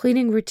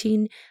cleaning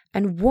routine,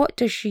 and what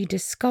does she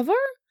discover?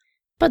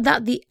 But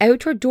that the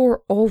outer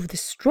door of the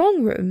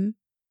strong room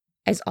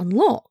is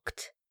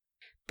unlocked.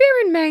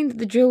 Bear in mind that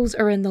the jewels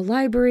are in the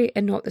library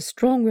and not the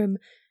strong room,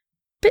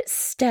 but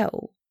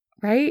still,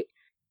 right?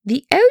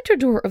 The outer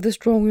door of the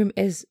strong room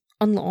is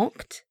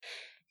unlocked.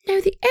 Now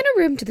the inner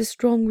room to the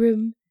strong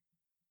room,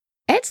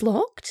 it's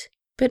locked,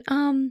 but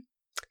the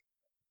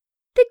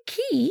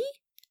key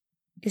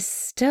is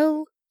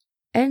still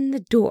in the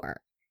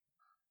door.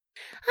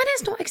 And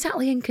it's not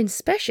exactly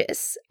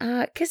inconspicuous,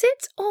 because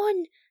it's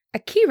on a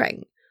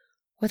keyring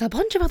with a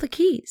bunch of other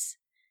keys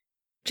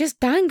just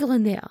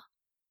dangling there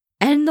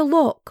in the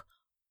lock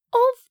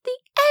of the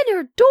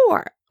inner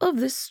door of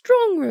the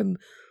strong room,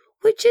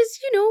 which is,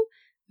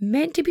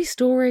 meant to be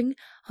storing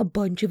a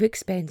bunch of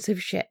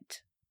expensive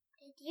shit.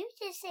 Did you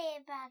just say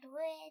a bad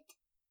word?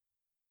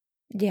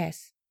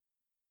 Yes.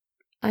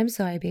 I'm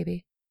sorry,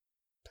 baby.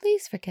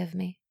 Please forgive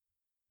me.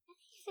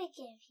 I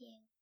forgive you.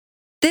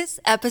 This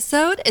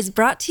episode is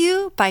brought to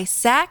you by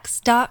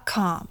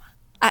Sax.com.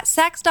 At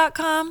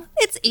Sax.com,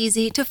 it's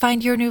easy to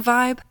find your new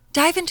vibe.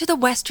 Dive into the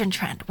Western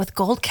trend with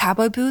gold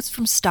cowboy boots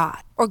from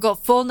Stott, or go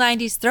full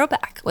 90s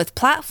throwback with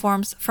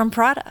platforms from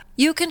Prada.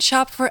 You can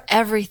shop for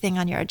everything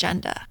on your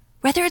agenda,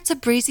 whether it's a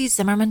breezy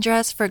Zimmermann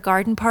dress for a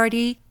garden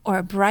party or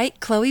a bright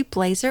Chloe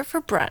blazer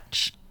for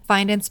brunch.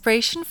 Find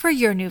inspiration for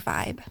your new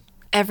vibe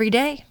every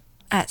day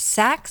at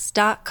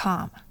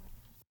Sax.com.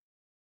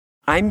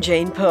 I'm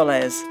Jane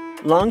Perlez,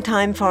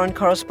 longtime foreign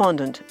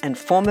correspondent and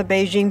former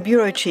Beijing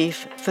bureau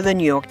chief for the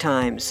New York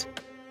Times.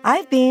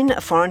 I've been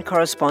a foreign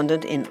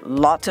correspondent in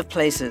lots of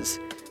places: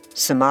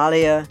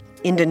 Somalia,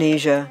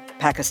 Indonesia,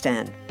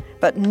 Pakistan,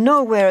 but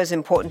nowhere as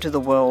important to the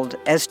world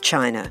as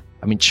China.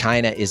 I mean,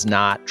 China is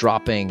not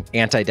dropping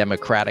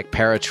anti-democratic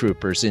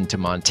paratroopers into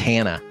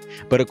Montana.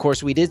 But of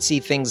course, we did see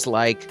things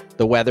like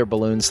the weather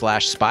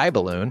balloon/spy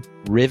balloon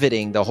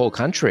riveting the whole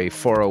country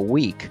for a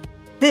week.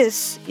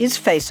 This is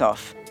Face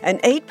Off, an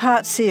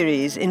 8-part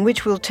series in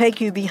which we'll take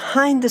you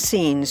behind the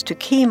scenes to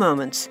key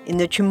moments in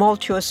the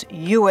tumultuous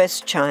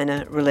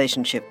US-China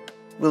relationship.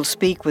 We'll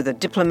speak with a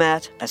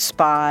diplomat, a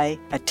spy,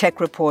 a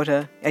tech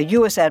reporter, a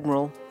US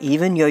admiral,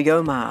 even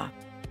Yo-Yo Ma.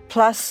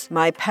 Plus,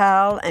 my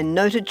pal and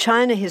noted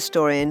China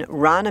historian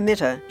Rana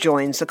Mitter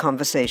joins the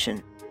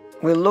conversation.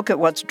 We'll look at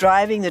what's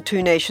driving the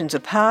two nations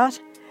apart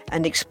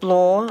and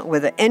explore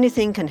whether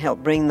anything can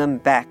help bring them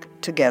back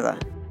together.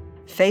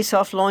 Face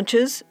Off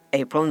launches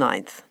April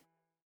 9th.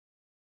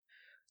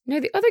 Now,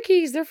 the other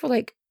keys, they're for,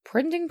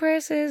 printing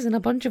presses and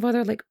a bunch of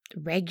other,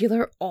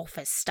 regular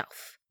office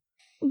stuff.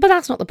 But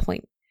that's not the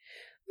point.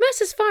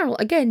 Mrs. Farrell,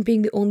 again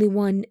being the only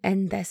one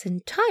in this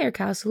entire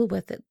castle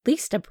with at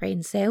least a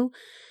brain cell,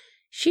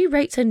 she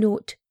writes a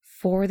note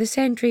for the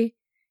sentry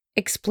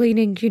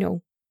explaining,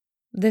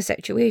 the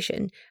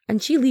situation,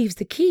 and she leaves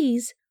the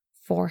keys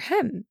for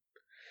him.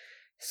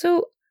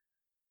 So,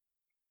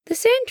 the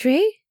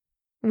sentry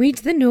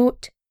reads the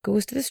note,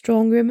 goes to the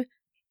strong room,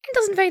 and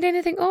doesn't find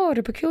anything odd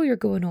or peculiar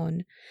going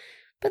on.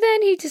 But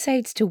then he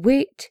decides to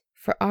wait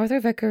for Arthur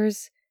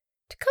Vickers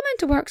to come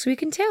into work so he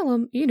can tell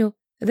him,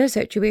 the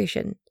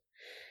situation.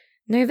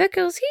 Now,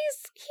 Vickers,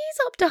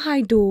 he's up to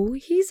high dough.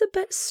 He's a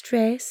bit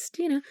stressed,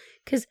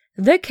 because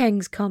the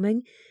king's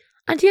coming,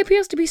 and he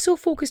appears to be so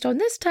focused on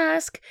this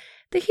task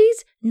that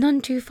he's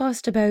none too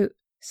fussed about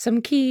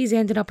some keys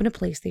ending up in a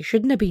place they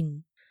shouldn't have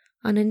been.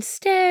 And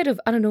instead of,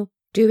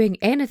 doing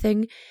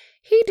anything,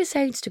 he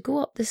decides to go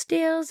up the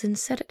stairs and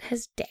sit at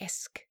his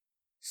desk.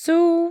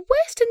 So,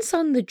 West &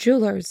 Son, the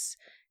jewellers,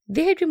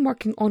 they had been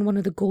working on one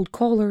of the gold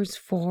collars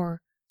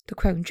for the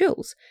crown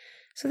jewels.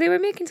 So they were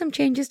making some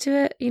changes to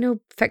it,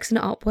 fixing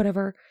it up,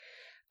 whatever.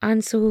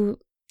 And so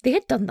they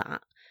had done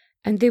that,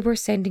 and they were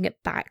sending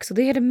it back. So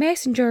they had a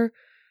messenger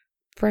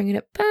bringing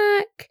it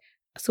back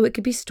so it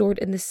could be stored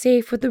in the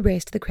safe with the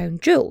rest of the crown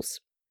jewels.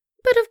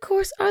 But of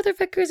course, Arthur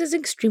Vickers is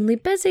extremely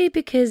busy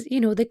because,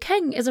 the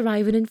king is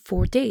arriving in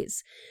 4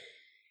 days.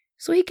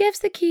 So he gives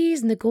the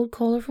keys and the gold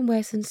collar from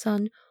West &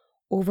 Son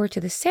over to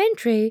the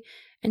sentry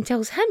and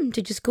tells him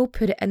to just go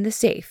put it in the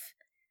safe.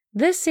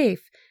 The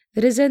safe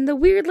that is in the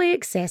weirdly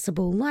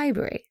accessible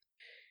library.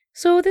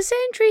 So the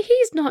sentry,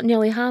 he's not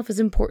nearly half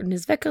as important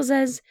as Vickers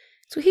is,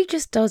 so he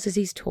just does as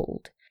he's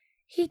told.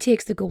 He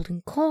takes the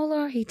golden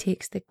collar, he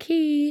takes the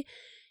key,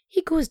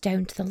 he goes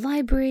down to the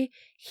library,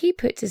 he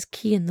puts his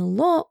key in the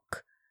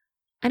lock,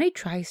 and he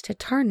tries to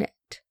turn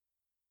it.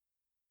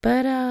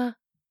 But,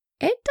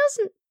 it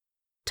doesn't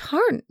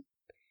turn.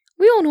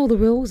 We all know the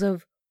rules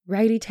of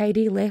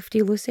righty-tighty,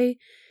 lefty-loosey,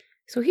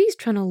 so he's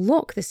trying to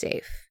lock the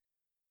safe.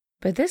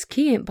 But this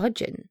key ain't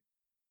budging.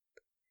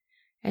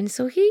 And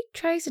so he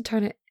tries to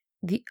turn it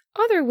the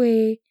other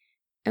way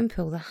and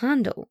pull the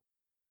handle.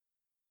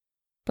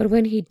 But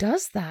when he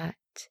does that,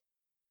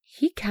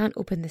 he can't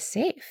open the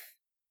safe.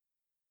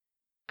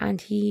 And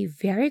he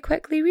very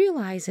quickly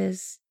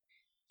realizes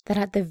that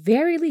at the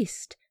very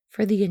least,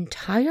 for the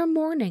entire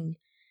morning,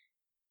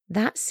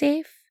 that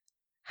safe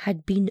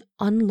had been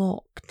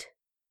unlocked.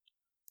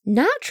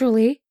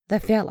 Naturally, the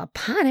fella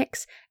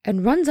panics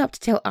and runs up to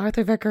tell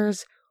Arthur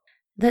Vickers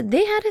that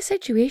they had a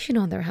situation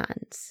on their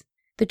hands.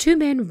 The two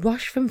men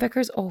rush from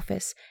Vickers'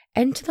 office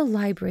into the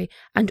library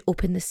and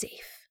open the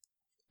safe.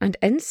 And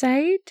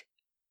inside,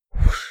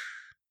 whoosh,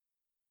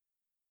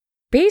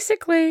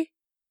 basically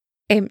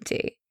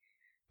empty.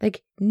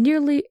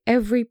 Nearly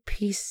every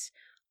piece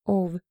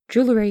of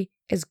jewellery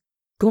is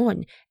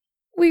gone.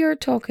 We are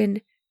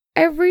talking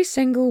every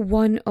single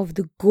one of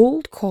the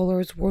gold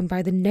collars worn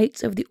by the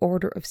Knights of the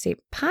Order of St.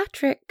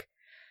 Patrick.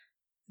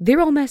 They're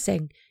all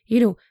missing.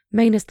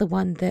 minus the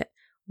one that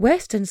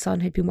West and Son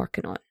had been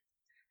working on.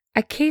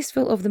 A case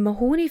full of the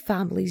Mahoney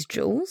family's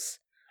jewels,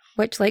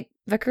 which, like,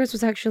 Vickers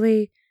was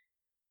actually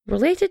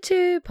related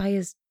to by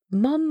his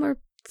mum or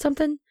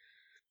something.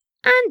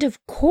 And,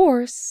 of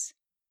course,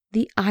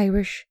 the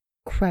Irish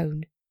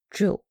crown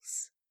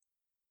jewels.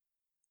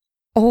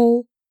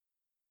 All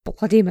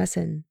bloody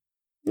missing.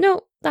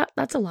 No,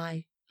 that's a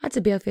lie. That's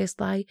a barefaced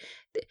lie.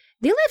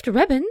 They left a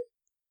ribbon.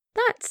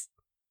 That's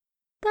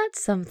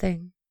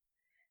something.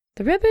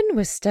 The ribbon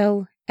was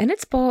still in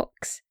its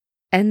box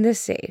in the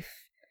safe.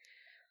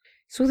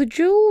 So the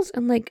jewels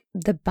and, like,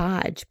 the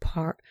badge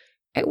part,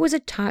 it was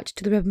attached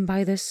to the ribbon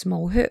by this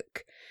small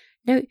hook.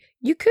 Now,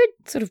 you could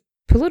sort of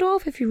pull it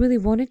off if you really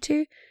wanted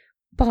to,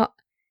 but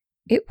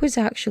it was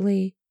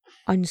actually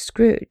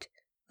unscrewed.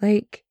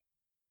 Like,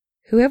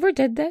 whoever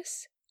did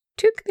this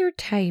took their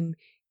time.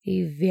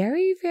 They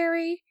very,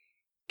 very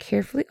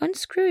carefully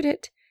unscrewed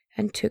it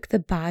and took the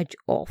badge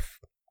off.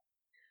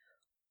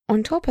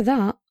 On top of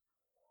that,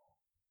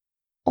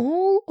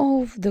 all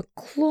of the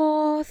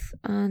cloth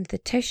and the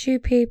tissue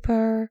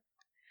paper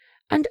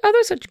and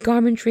other such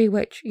garmentry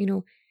which,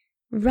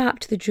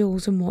 wrapped the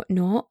jewels and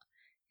whatnot,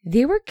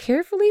 they were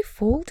carefully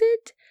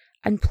folded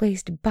and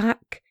placed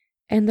back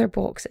in their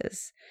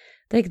boxes.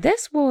 Like,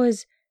 this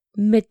was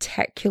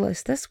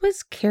meticulous. This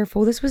was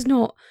careful. This was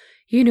not,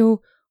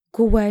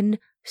 go in,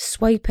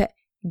 swipe it,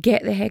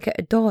 get the heck out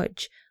of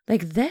Dodge.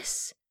 Like,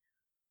 this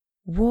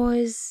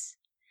was,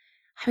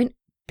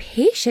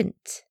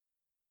 patient.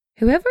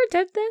 Whoever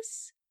did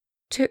this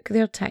took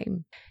their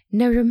time.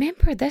 Now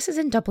remember, this is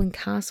in Dublin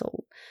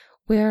Castle,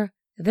 where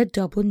the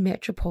Dublin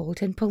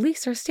Metropolitan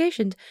Police are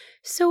stationed,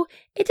 so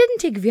it didn't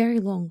take very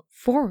long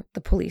for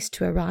the police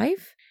to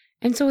arrive,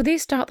 and so they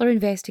start their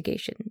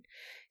investigation.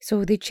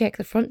 So they check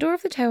the front door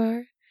of the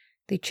tower,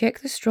 they check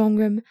the strong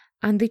room,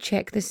 and they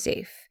check the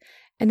safe,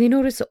 and they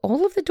notice that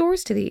all of the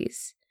doors to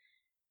these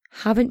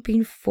haven't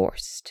been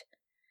forced.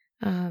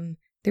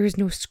 There is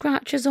no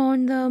scratches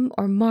on them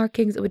or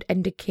markings that would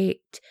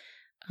indicate,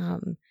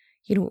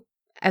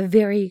 a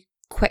very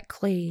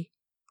quickly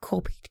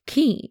copied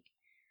key,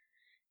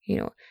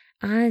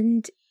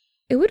 and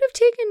it would have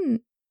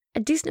taken a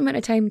decent amount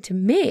of time to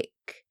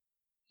make,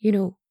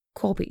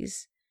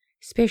 copies,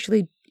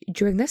 especially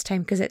during this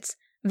time because it's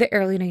the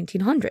early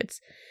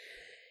 1900s.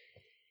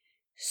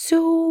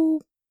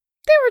 So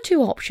there are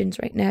two options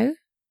right now.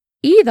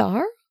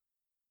 Either,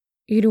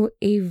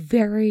 a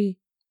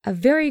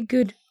very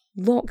good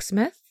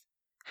locksmith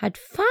had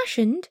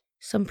fashioned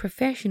some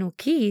professional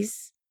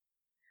keys,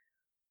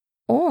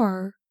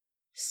 or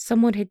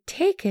someone had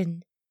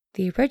taken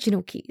the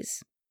original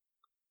keys.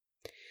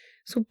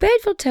 So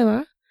Bedford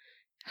Tower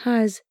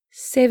has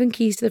 7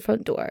 keys to the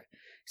front door.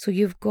 So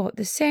you've got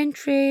the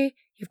sentry,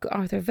 you've got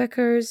Arthur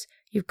Vickers,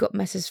 you've got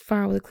Mrs.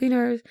 Farrell the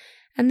cleaner,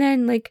 and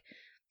then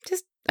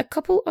just a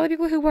couple other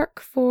people who work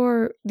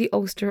for the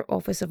Ulster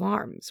Office of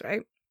Arms,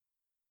 right?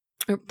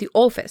 Or the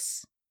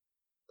Office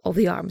of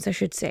the Arms, I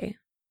should say.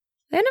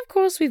 Then, of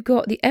course, we've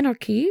got the inner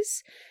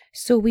keys.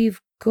 So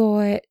we've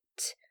got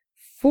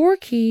 4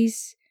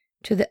 keys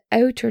to the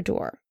outer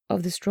door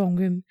of the strong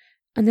room,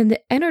 and then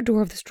the inner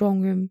door of the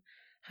strong room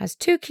has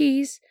 2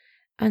 keys,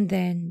 and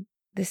then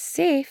the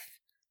safe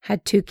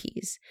had 2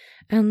 keys.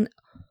 And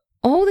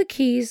all the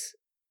keys,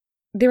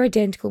 they're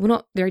identical. Well,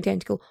 not they're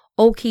identical.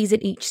 All keys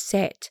in each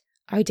set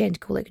are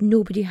identical. Like,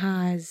 nobody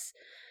has,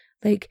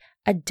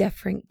 a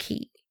different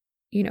key,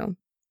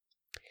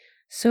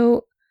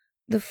 So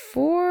the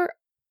 4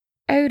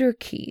 outer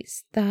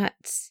keys,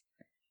 that's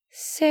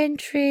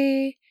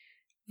Sentry,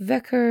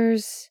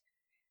 Vickers,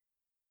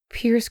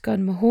 Pierce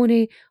Gun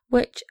Mahoney,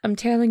 which I'm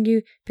telling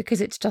you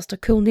because it's just a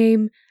cool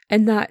name,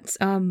 and that's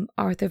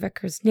Arthur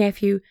Vickers'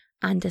 nephew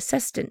and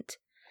assistant.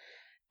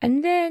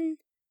 And then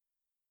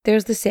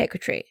there's the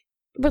secretary.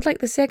 But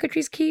the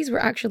secretary's keys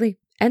were actually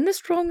in the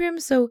strong room,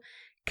 so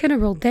kind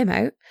of ruled them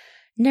out.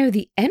 Now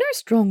the inner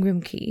strong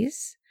room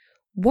keys,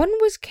 one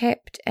was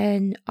kept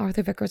in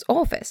Arthur Vickers'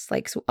 office,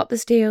 so up the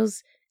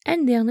stairs,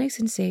 in there nice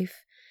and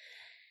safe.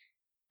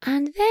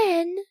 And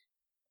then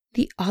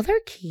the other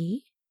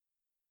key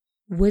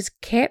was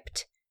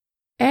kept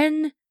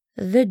in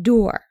the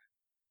door.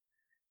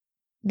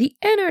 The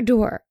inner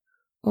door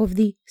of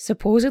the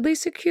supposedly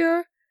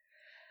secure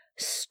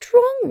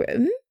strong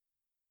room.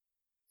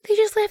 They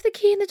just left the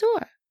key in the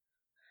door.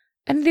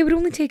 And they would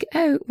only take it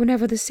out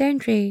whenever the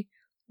sentry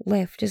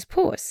left his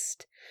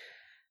post.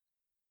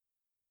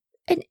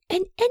 And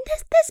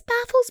this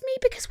baffles me,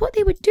 because what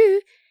they would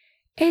do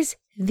is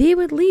they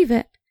would leave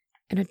it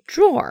in a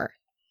drawer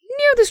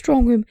near the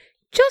strong room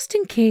just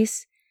in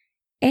case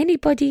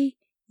anybody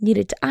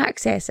needed to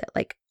access it,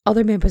 like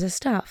other members of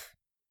staff.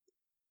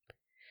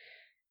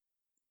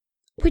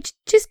 Which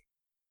just,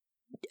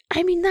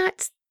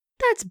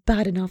 that's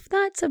bad enough.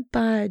 That's a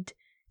bad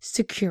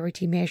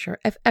security measure,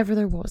 if ever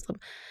there was them.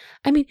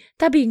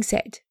 That being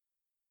said,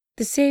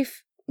 the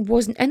safe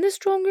wasn't in the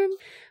strong room,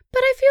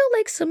 but I feel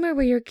like somewhere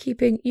where you're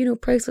keeping,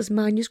 priceless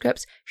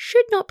manuscripts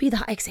should not be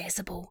that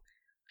accessible.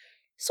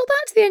 So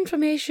that's the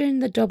information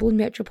the Dublin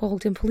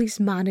Metropolitan Police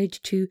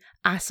managed to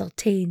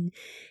ascertain.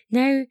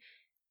 Now,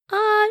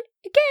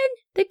 again,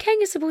 the king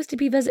is supposed to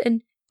be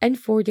visiting in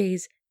 4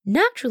 days.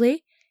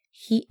 Naturally,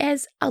 he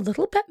is a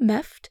little bit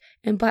miffed,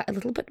 and by a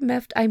little bit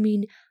miffed, I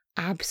mean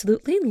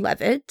absolutely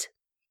livid.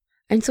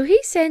 And so he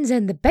sends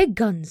in the big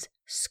guns,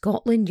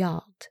 Scotland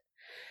Yard.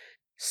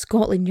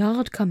 Scotland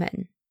Yard come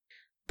in,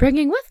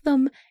 bringing with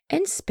them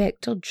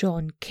Inspector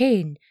John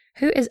Kane,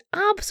 who is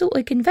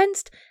absolutely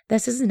convinced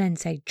this is an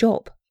inside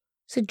job.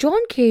 So John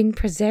Kane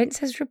presents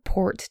his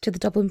report to the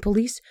Dublin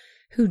police,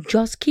 who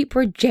just keep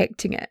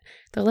rejecting it.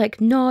 They're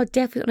like, no,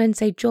 definitely an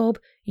inside job,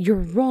 you're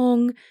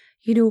wrong,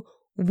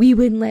 we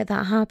wouldn't let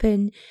that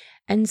happen.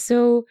 And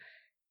so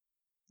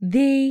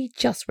they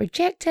just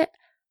reject it,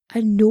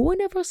 and no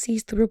one ever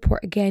sees the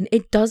report again.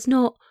 It does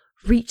not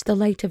reach the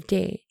light of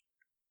day.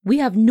 We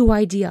have no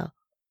idea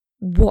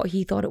what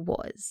he thought it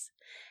was.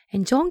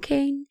 And John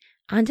Kane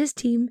and his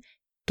team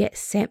get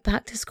sent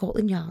back to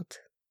Scotland Yard.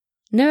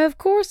 Now, of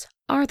course,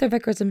 Arthur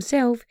Vickers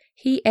himself,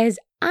 he is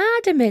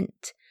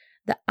adamant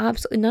that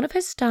absolutely none of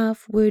his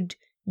staff would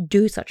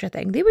do such a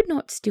thing. They would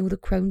not steal the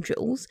crown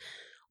jewels,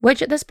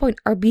 which at this point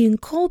are being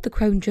called the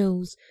crown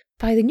jewels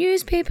by the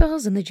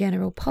newspapers and the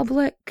general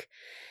public.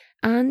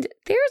 And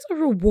there's a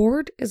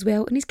reward as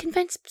well, and he's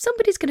convinced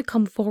somebody's going to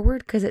come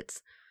forward because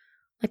it's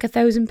like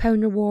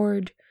 £1,000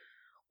 reward,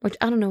 which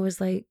I don't know is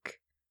like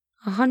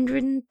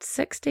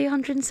 160,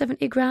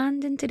 170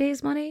 grand in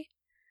today's money.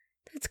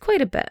 That's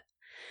quite a bit.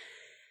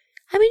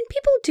 I mean,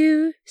 people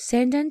do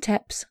send in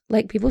tips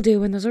like people do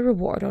when there's a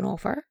reward on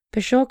offer,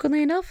 but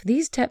shockingly enough,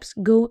 these tips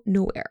go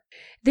nowhere.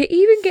 They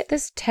even get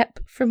this tip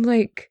from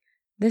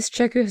this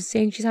chick who's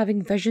saying she's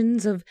having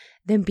visions of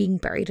them being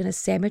buried in a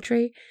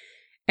cemetery.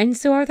 And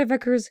so Arthur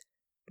Vickers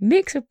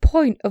makes a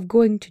point of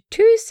going to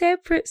 2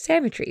 separate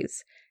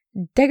cemeteries,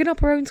 digging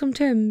up around some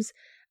tombs,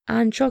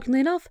 and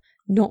shockingly enough,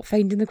 not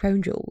finding the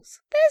crown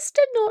jewels. This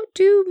did not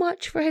do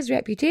much for his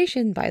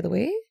reputation, by the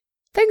way.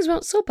 Things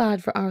weren't so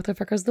bad for Arthur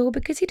Vickers, though,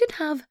 because he did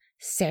have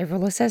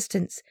several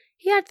assistants.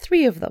 He had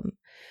 3 of them.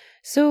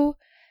 So,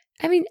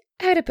 I mean,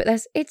 how to put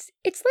this? It's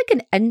like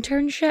an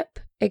internship,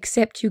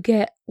 except you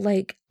get,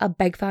 a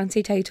big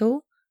fancy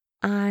title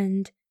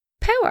and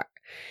power.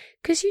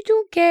 Because you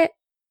don't get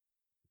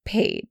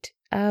paid,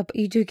 but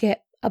you do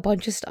get a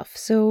bunch of stuff.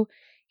 So,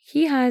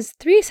 he has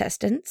 3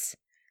 assistants: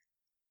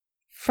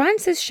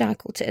 Francis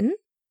Shackleton,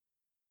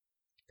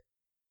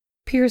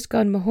 Pierce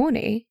Gunn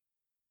Mahoney,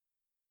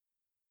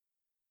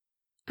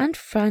 and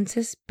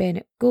Francis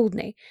Bennett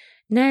Goldney.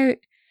 Now,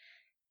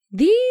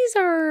 these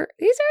are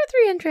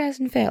 3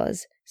 interesting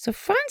fellas. So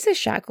Francis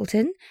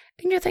Shackleton,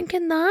 and you're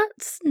thinking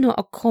that's not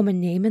a common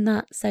name, and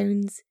that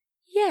sounds,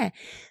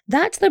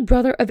 that's the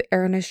brother of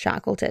Ernest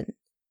Shackleton.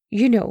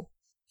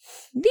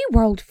 The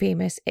world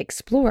famous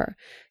explorer.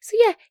 So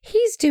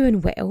he's doing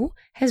well.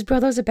 His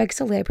brother's a big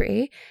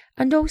celebrity,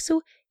 and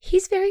also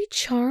he's very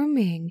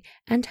charming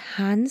and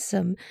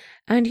handsome,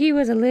 and he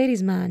was a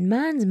ladies' man,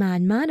 man's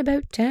man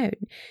about town,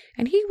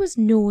 and he was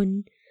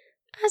known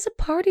as a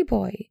party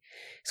boy.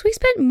 So he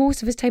spent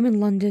most of his time in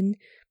London,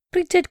 but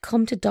he did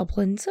come to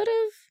Dublin sort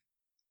of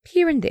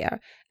here and there,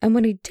 and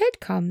when he did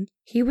come,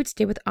 he would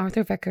stay with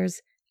Arthur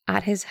Vickers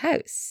at his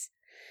house.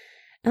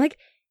 And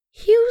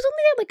he was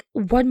only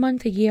there 1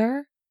 month a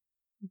year,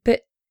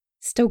 but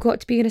still got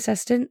to be an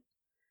assistant.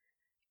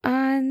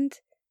 And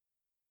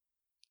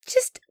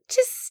just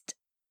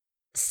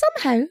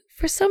somehow,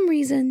 for some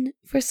reason,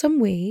 for some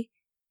way,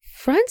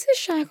 Francis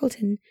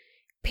Shackleton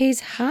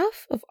pays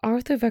half of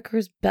Arthur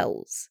Vickers'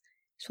 bills.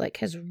 So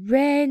his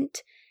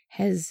rent,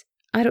 his,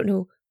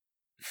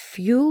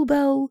 fuel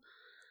bill.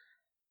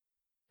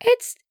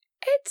 It's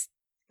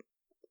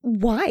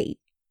why?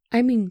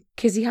 I mean,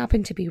 because he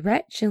happened to be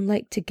rich and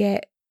like to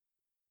get,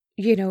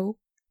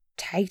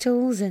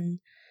 titles and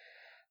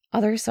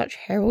other such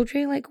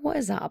heraldry. What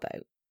is that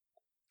about?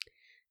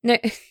 Now,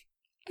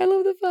 I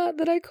love the fact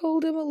that I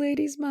called him a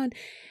ladies' man.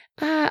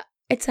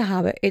 It's a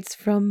habit. It's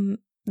from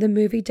the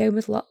movie Down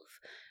with Love,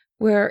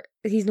 where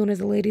he's known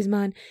as a ladies'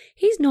 man.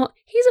 He's not.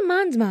 He's a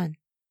man's man.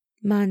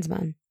 Man's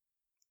man.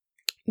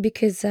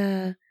 Because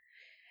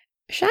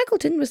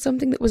Shackleton was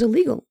something that was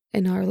illegal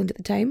in Ireland at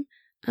the time.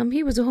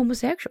 He was a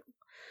homosexual.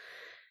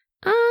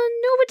 And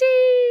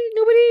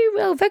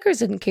nobody, Vickers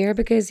didn't care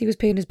because he was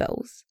paying his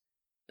bills.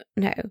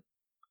 Now,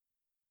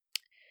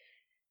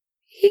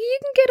 you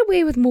can get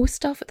away with most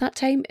stuff at that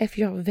time if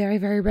you're very,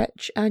 very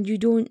rich and you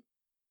don't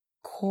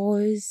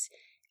cause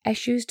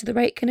issues to the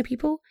right kind of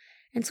people.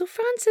 And so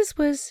Francis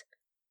was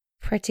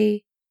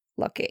pretty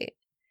lucky.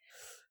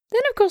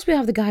 Then, of course, we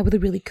have the guy with a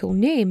really cool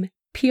name,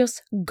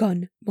 Pierce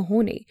Gunn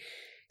Mahoney.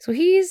 So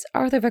he's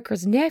Arthur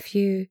Vickers'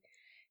 nephew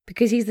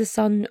because he's the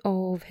son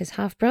of his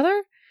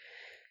half-brother.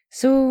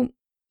 So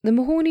the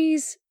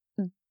Mahoneys,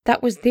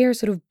 that was their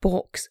sort of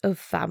box of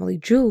family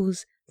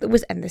jewels that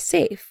was in the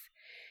safe.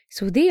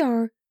 So they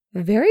are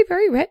very,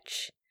 very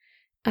rich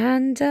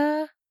and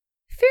fairly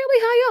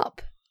high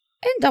up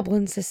in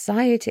Dublin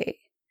society.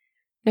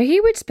 Now,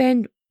 he would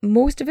spend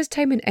most of his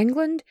time in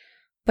England,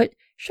 but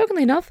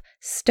shockingly enough,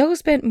 still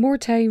spent more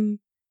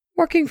time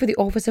working for the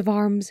Office of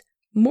Arms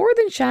more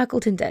than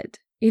Shackleton did,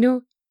 you know?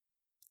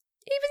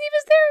 Even he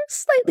was there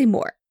slightly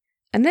more.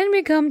 And then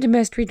we come to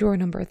mystery door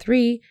number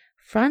 3,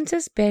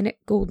 Francis Bennett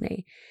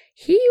Goldney.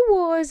 He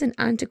was an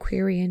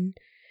antiquarian,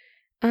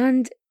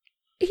 and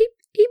he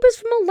was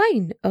from a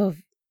line of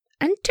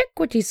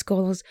antiquity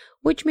scholars,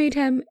 which made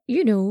him,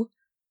 you know,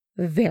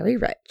 very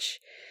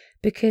rich,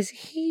 because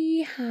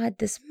he had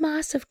this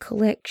massive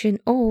collection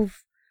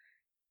of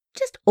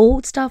just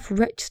old stuff,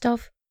 rich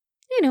stuff,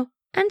 you know,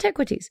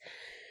 antiquities.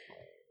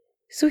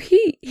 So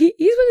he's one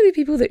of the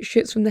people that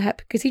shoots from the hip,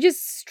 because he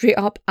just straight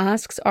up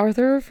asks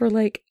Arthur for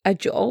like a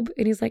job,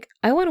 and he's like,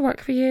 I want to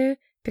work for you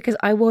because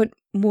I want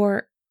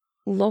more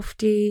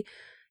lofty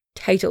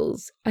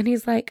titles. And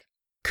he's like,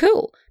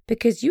 cool,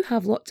 because you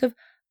have lots of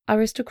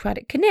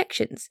aristocratic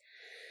connections.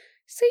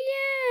 So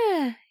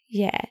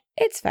yeah,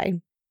 it's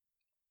fine.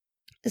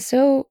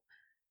 So,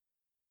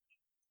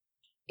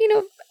 you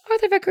know,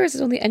 Arthur Vickers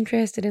is only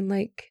interested in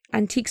like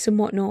antiques and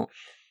whatnot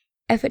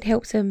if it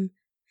helps him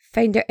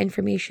find out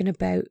information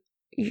about,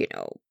 you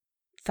know,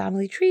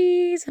 family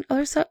trees and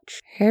other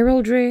such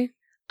heraldry.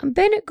 And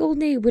Bennett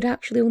Goldney would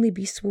actually only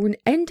be sworn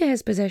into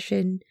his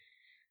position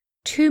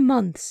 2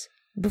 months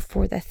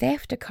before the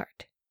theft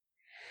occurred.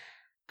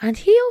 And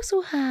he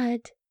also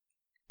had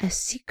a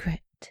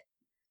secret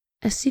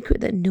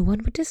that no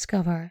one would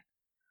discover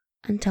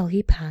until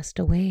he passed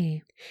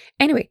away.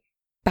 Anyway,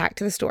 back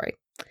to the story.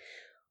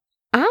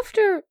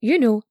 After, you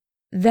know,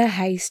 the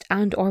heist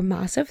and or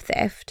massive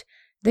theft,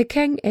 the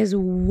king is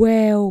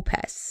well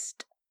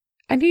pissed.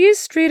 And he is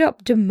straight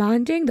up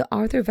demanding that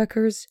Arthur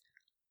Vickers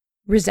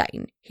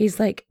resign. He's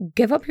like,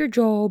 give up your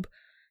job,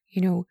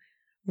 you know,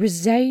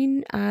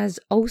 resign as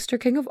Ulster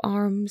King of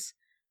Arms.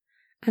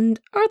 And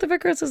Arthur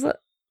Vickers is like,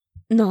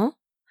 no.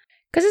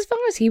 Because as far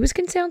as he was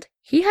concerned,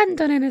 he hadn't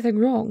done anything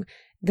wrong.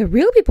 The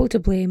real people to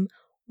blame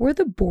were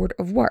the Board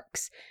of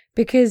Works,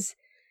 because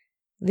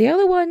they're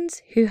the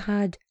ones who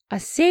had a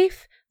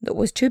safe that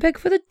was too big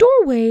for the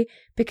doorway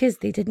because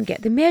they didn't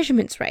get the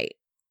measurements right.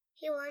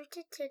 He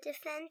wanted to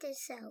defend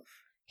himself.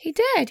 He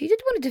did. He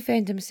did want to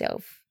defend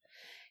himself.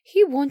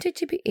 He wanted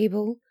to be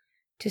able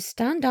to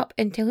stand up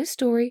and tell his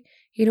story,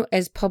 you know,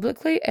 as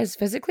publicly as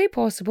physically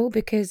possible,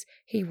 because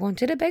he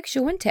wanted a big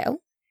show and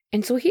tell.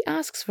 And so he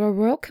asks for a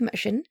royal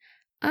commission,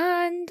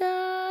 and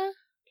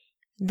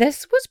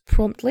this was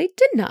promptly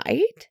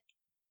denied.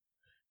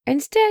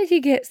 Instead, he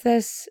gets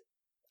this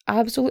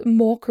absolute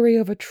mockery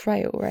of a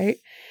trial, right?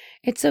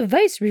 It's a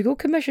vice-regal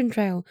commission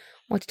trial,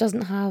 which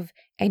doesn't have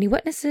any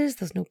witnesses,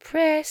 there's no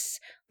press,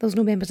 there's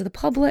no members of the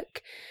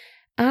public,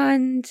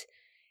 and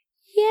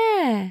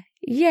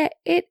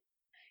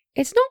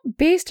it's not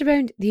based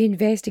around the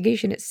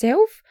investigation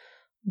itself,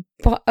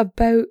 but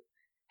about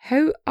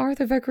how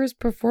Arthur Vickers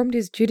performed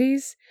his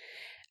duties.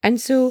 And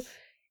so,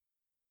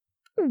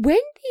 when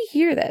they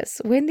hear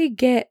this, when they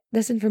get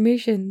this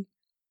information,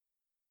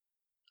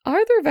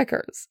 Arthur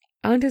Vickers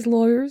and his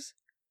lawyers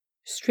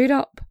straight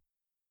up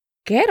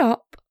get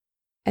up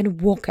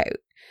and walk out.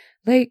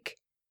 Like,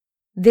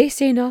 they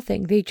say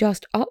nothing, they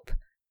just up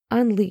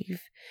and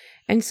leave.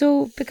 And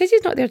so, because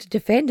he's not there to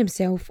defend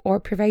himself or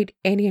provide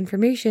any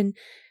information,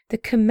 the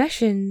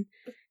commission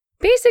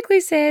basically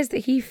says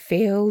that he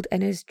failed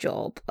in his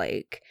job.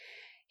 Like,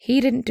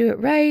 he didn't do it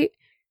right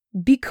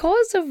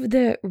because of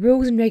the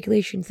rules and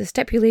regulations, the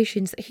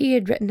stipulations that he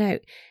had written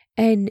out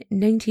in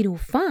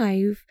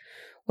 1905,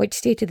 which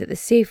stated that the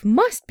safe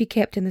must be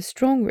kept in the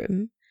strong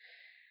room,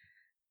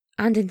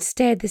 and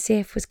instead the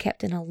safe was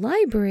kept in a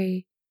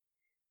library.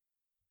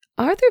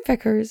 Arthur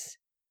Vickers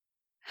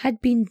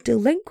had been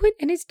delinquent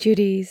in his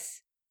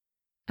duties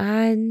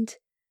and,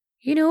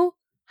 you know,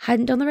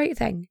 hadn't done the right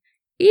thing,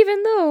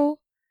 even though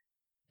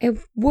it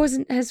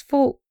wasn't his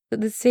fault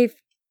that the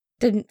safe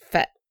didn't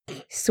fit.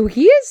 So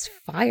he is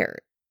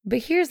fired. But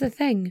here's the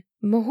thing,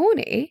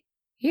 Mahoney,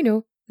 you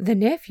know, the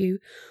nephew,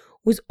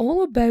 was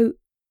all about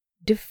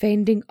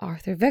defending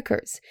Arthur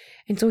Vickers.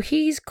 And so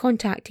he's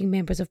contacting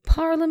members of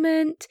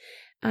Parliament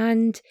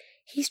and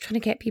he's trying to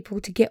get people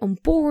to get on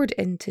board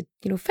and to,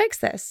 you know, fix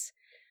this.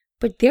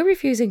 But they're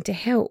refusing to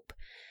help.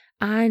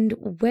 And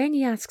when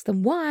he asks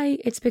them why,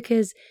 it's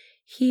because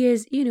he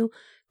is, you know,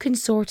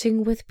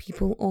 consorting with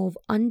people of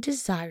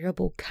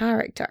undesirable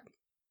character.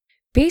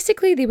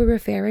 Basically, they were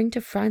referring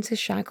to Francis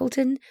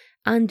Shackleton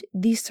and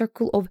the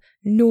circle of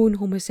known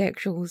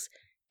homosexuals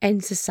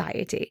in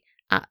society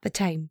at the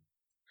time.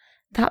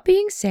 That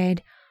being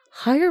said,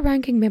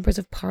 higher-ranking members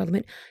of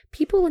Parliament,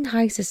 people in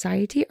high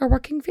society, are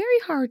working very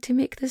hard to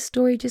make this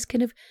story just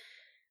kind of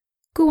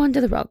go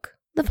under the rug.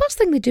 The first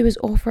thing they do is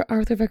offer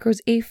Arthur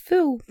Vickers a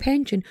full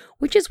pension,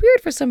 which is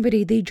weird for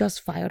somebody they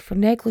just fired for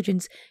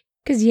negligence,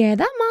 because that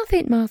math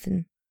ain't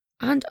mathin'.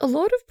 And a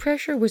lot of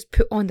pressure was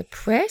put on the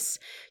press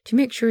to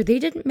make sure they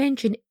didn't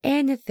mention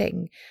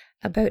anything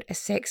about a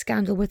sex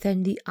scandal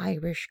within the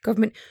Irish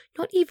government,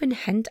 not even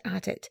hint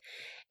at it.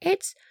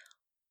 It's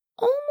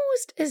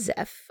almost as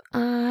if,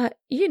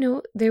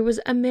 there was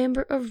a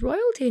member of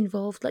royalty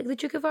involved, like the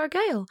Duke of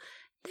Argyll,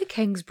 the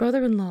king's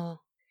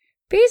brother-in-law.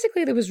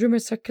 Basically, there was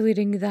rumours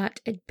circulating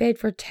that at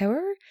Bedford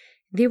Tower,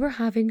 they were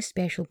having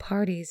special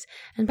parties.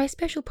 And by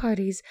special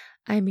parties,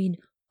 I mean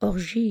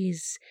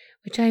orgies,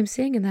 which I am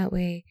saying in that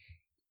way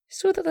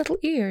so that little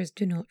ears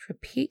do not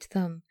repeat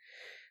them.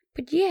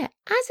 But yeah,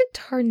 as it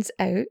turns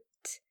out,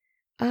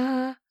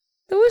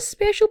 those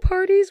special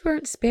parties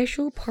weren't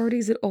special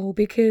parties at all,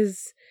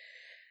 because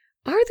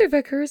Arthur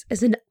Vickers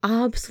is an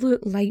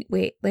absolute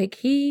lightweight. Like,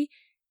 he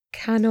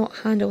cannot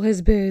handle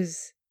his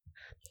booze.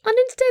 And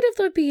instead of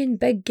there being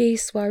big gay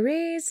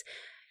soirees,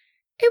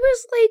 it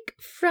was like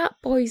frat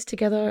boys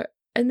together,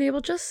 and they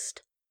were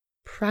just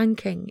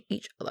pranking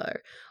each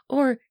other.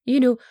 Or,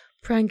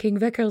 pranking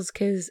Vickers,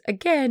 because,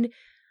 again,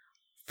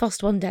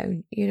 first one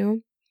down,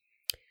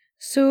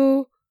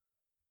 So,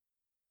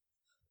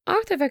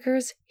 Arthur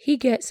Vickers, he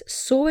gets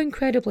so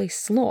incredibly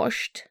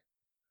sloshed,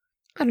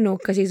 I don't know,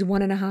 because he's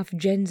 1.5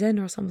 gins in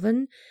or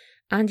something,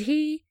 and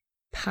he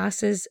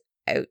passes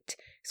out.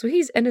 So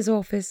he's in his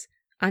office,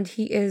 and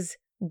he is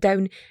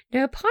down.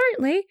 Now,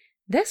 apparently,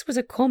 this was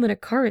a common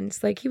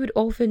occurrence. Like, he would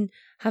often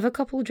have a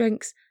couple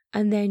drinks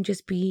and then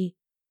just be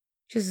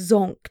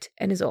zonked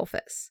in his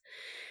office.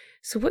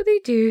 So what they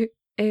do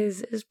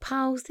is his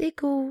pals, they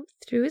go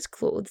through his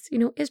clothes,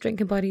 his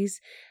drinking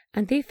buddies,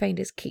 and they find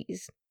his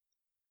keys.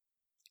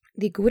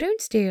 They go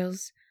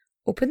downstairs,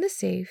 open the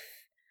safe,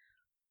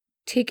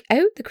 take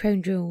out the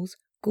crown jewels,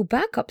 go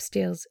back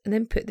upstairs, and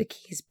then put the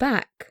keys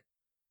back.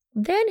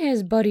 Then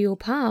his buddy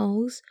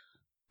pals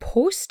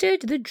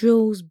posted the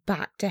jewels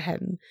back to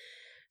him.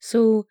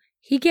 So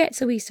he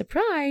gets a wee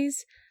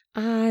surprise,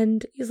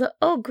 and he's like,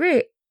 oh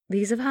great,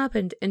 these have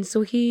happened. And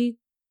so he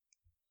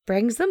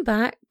brings them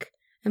back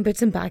and puts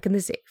them back in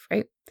the safe,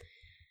 right?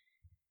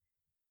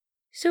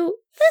 So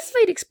this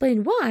might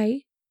explain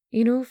why,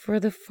 for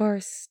the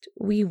first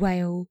wee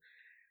while,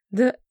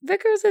 that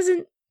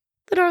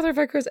Arthur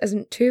Vickers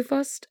isn't too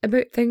fussed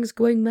about things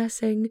going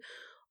missing,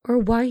 or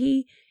why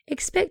he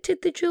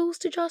expected the jewels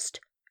to just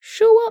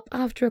show up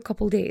after a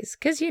couple days,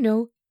 because,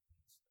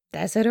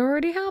 this had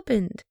already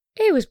happened.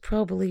 It was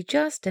probably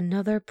just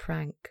another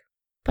prank.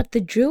 But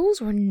the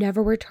jewels were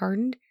never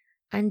returned,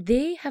 and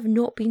they have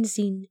not been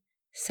seen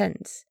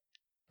since,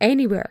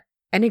 anywhere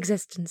in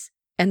existence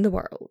in the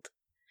world.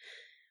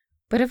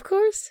 But of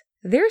course,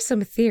 there are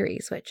some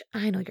theories which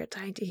I know you're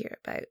dying to hear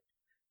about.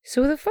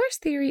 So the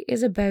first theory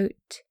is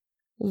about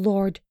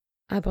Lord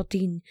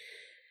Aberdeen.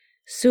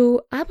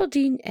 So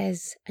Aberdeen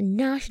is a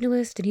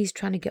nationalist, and he's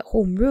trying to get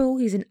home rule.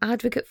 He's an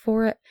advocate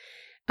for it.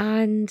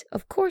 And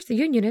of course, the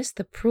Unionists,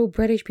 the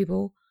pro-British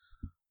people,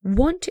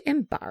 want to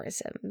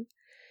embarrass him.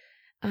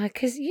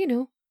 Because,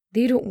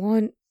 they don't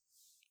want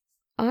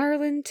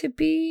Ireland to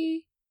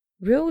be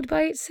ruled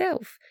by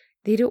itself.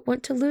 They don't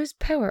want to lose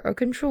power or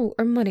control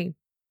or money.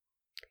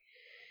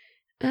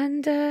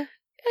 And,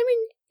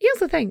 here's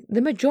the thing.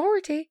 The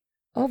majority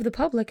of the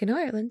public in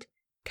Ireland,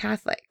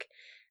 Catholic,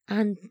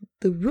 and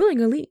the ruling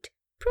elite,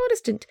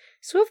 Protestant.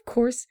 So, of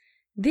course,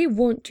 they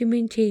want to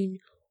maintain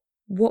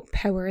what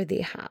power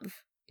they have.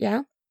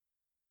 Yeah?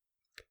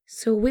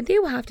 So, when they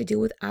will have to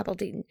deal with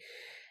Aberdeen,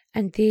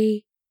 and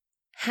they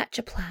hatch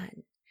a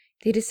plan,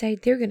 they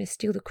decide they're going to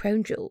steal the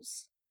crown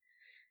jewels.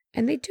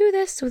 And they do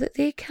this so that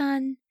they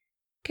can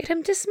get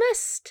him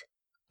dismissed.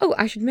 Oh,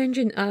 I should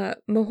mention,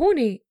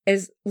 Mahoney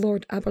is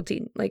Lord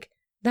Aberdeen. Like,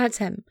 that's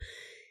him.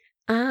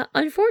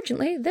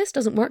 Unfortunately, this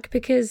doesn't work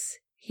because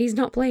he's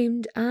not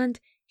blamed and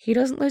he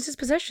doesn't lose his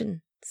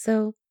position.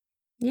 So,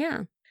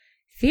 yeah.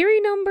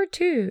 Theory number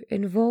 2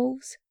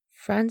 involves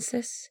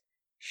Francis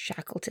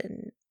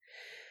Shackleton.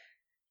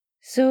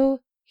 So,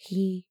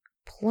 he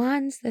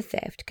plans the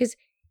theft because,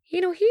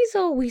 he's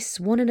always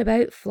swanning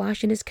about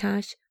flashing his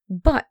cash,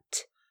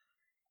 but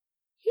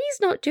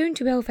he's not doing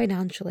too well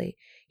financially.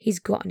 He's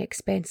got an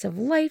expensive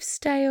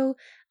lifestyle,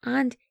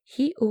 and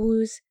he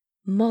owes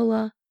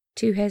Mulla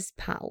to his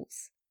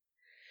pals.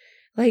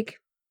 Like,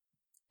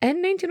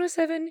 in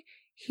 1907,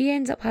 he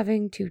ends up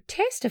having to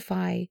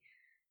testify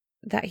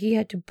that he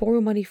had to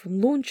borrow money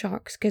from loan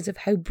sharks because of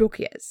how broke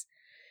he is.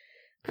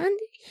 And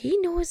he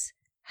knows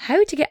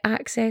how to get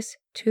access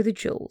to the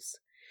jewels.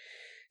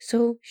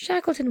 So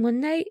Shackleton one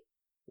night,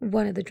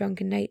 one of the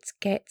drunken knights,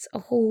 gets a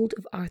hold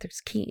of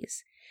Arthur's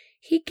keys.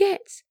 He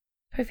gets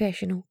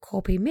professional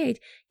copy made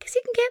because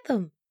he can get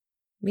them.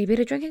 Maybe at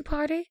a drinking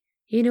party,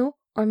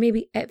 or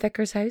maybe at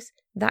Vickers' house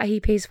that he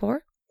pays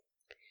for.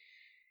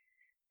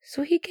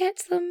 So he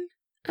gets them,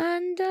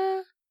 and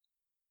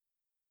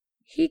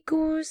he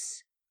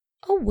goes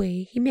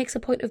away. He makes a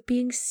point of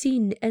being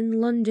seen in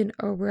London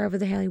or wherever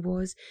the hell he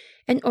was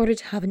in order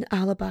to have an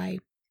alibi.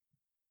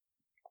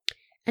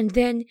 And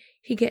then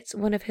he gets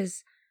one of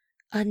his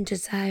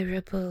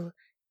undesirable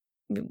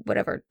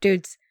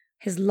dudes,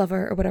 his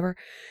lover or whatever,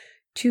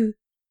 to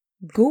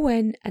go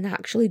in and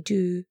actually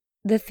do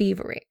the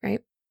thievery,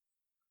 right?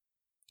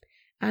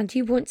 And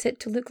he wants it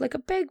to look like a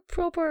big,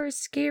 proper,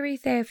 scary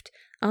theft,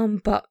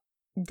 but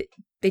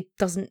it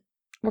doesn't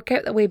work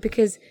out that way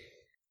because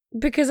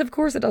of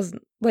course it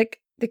doesn't.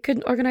 Like, they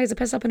couldn't organise a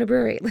piss up in a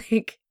brewery.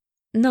 Like,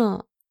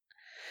 no.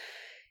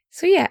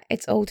 So yeah,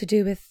 it's all to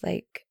do with,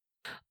 like,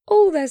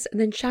 all this, and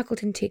then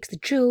Shackleton takes the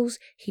jewels,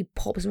 he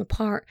pops them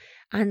apart,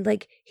 and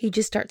like he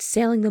just starts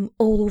selling them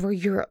all over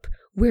Europe,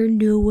 where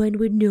no one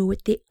would know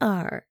what they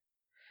are.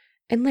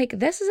 And like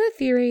this is a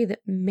theory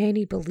that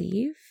many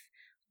believe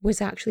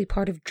was actually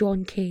part of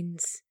John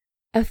Kane's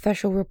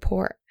official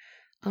report,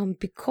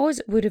 because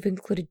it would have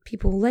included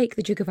people like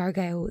the Duke of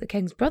Argyll, the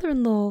King's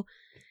brother-in-law.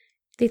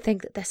 They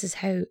think that this is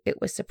how it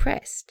was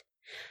suppressed.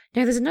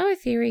 Now there's another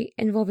theory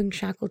involving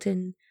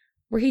Shackleton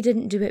where he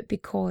didn't do it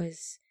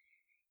because,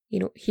 you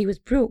know, he was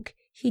broke.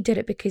 He did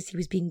it because he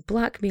was being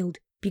blackmailed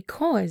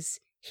because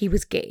he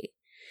was gay.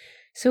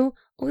 So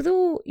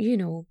although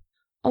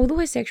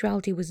his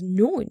sexuality was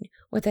known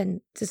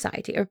within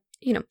society, or,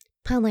 you know,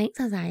 polite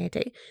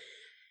society,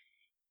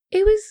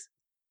 it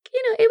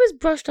was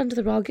brushed under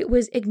the rug, it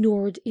was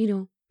ignored, you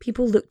know,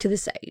 people looked to the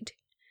side.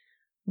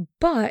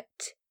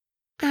 But,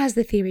 as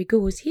the theory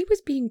goes, he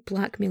was being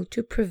blackmailed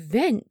to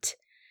prevent,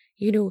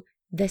 you know,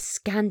 this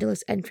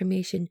scandalous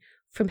information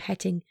from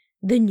hitting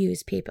the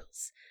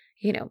newspapers,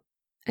 you know.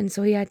 And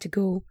so he had to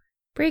go,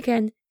 break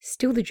in,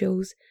 steal the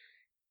jewels.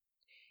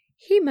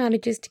 He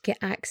manages to get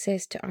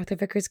access to Arthur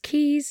Vickers'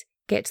 keys,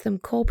 gets them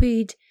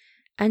copied,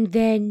 and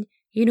then,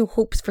 you know,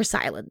 hopes for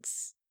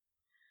silence.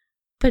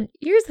 But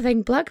here's the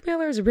thing,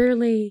 blackmailers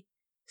rarely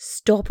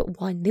stop at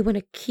one. They want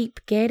to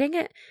keep getting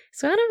it.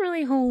 So I don't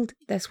really hold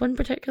this one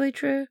particularly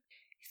true.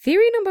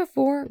 Theory number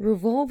 4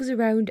 revolves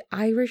around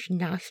Irish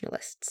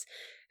nationalists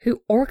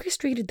who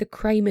orchestrated the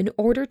crime in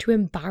order to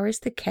embarrass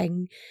the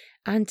king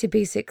and to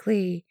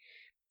basically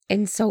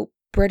insult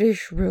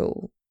British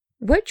rule,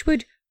 which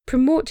would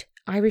promote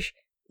Irish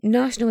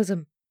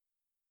nationalism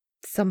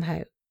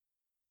somehow.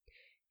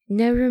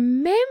 Now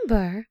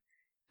remember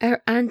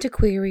our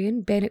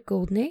antiquarian Bennett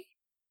Goldney?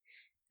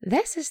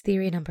 This is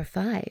theory number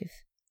 5,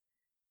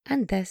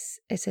 and this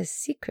is his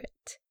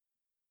secret.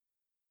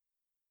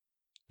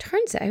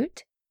 Turns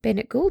out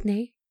Bennett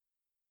Goldney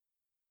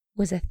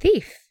was a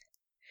thief.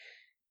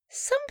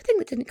 Something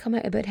that didn't come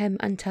out about him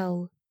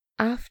until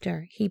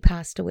after he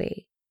passed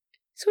away.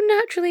 So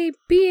naturally,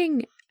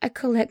 being a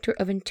collector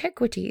of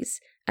antiquities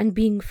and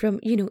being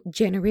from, you know,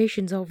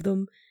 generations of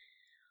them,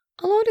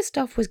 a lot of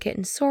stuff was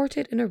getting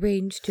sorted and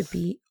arranged to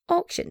be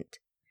auctioned.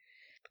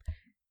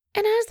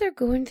 And as they're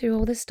going through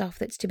all the stuff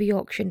that's to be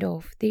auctioned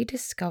off, they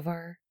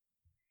discover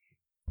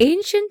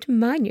ancient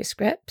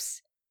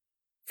manuscripts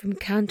from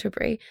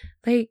Canterbury.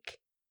 Like,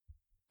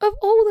 of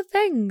all the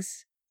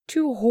things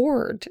to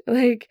hoard,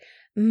 like,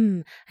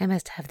 I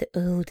must have the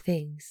old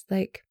things.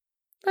 Like,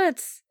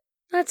 that's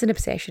an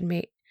obsession,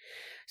 mate.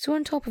 So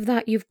on top of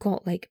that, you've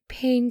got like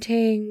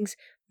paintings,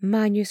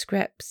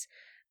 manuscripts,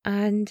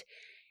 and,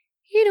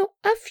 you know,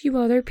 a few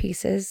other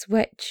pieces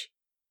which,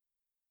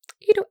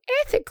 you know,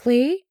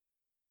 ethically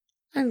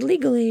and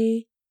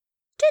legally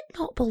did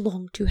not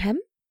belong to him.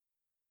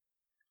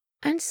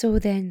 And so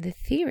then the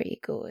theory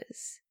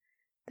goes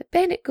that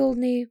Bennett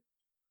Goldney,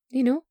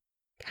 you know,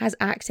 has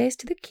access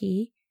to the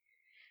key,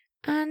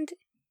 and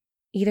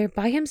either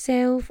by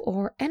himself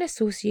or in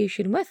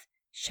association with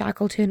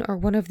Shackleton or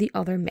one of the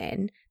other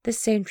men, the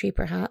sentry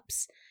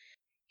perhaps,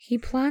 he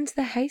plans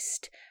the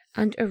heist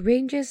and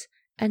arranges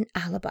an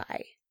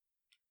alibi.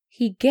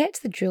 He gets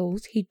the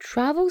jewels, he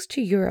travels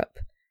to Europe,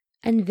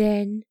 and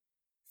then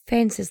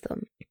fences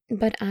them.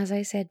 But as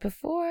I said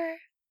before,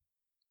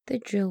 the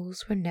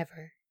jewels were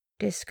never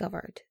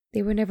discovered.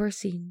 They were never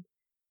seen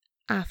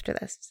after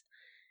this.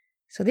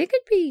 So they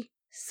could be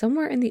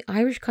somewhere in the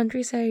Irish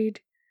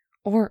countryside,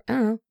 or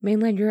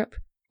mainland Europe,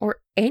 or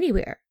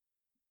anywhere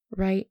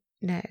right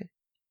now.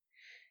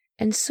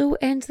 And so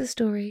ends the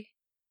story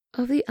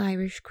of the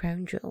Irish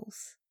crown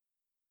jewels.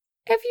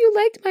 If you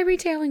liked my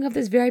retelling of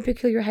this very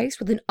peculiar heist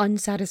with an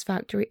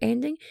unsatisfactory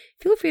ending,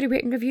 feel free to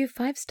rate and review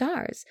 5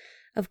 stars.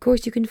 Of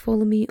course, you can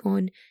follow me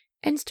on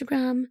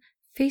Instagram,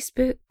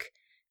 Facebook,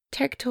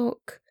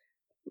 TikTok,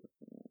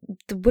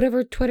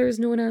 whatever Twitter is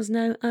known as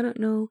now, I don't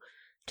know.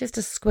 Just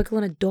a squiggle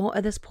and a dot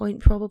at this point,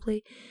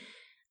 probably.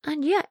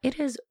 And yeah, it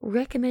is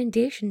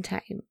recommendation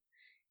time.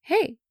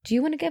 Hey, do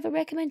you want to give a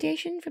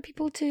recommendation for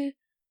people to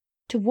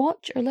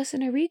watch or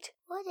listen or read?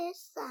 What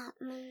does that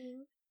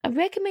mean? A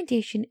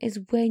recommendation is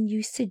when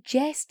you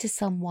suggest to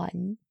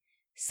someone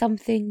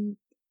something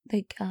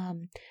like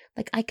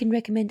I can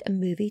recommend a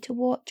movie to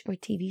watch or a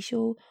TV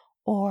show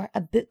or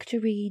a book to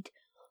read.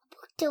 A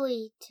book to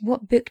read.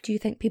 What book do you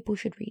think people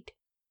should read?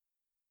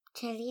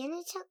 Charlie and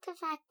the Chocolate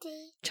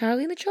Factory.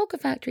 Charlie and the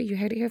Chocolate Factory, you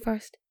heard it here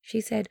first. She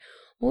said,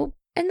 well,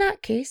 in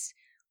that case,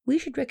 we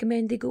should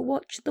recommend they go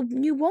watch the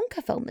new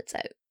Wonka film that's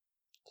out.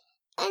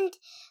 And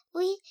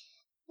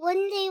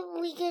one day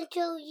we can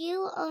show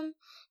you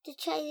the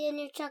Charlie and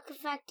the Chocolate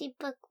Factory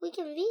book. We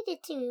can read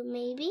it to you,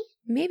 maybe.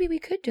 Maybe we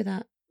could do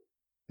that.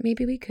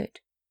 Maybe we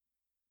could.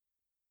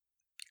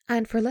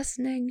 And for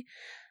listening,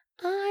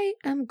 I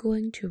am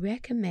going to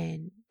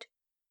recommend,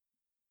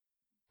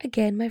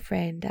 again, my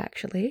friend,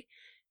 actually,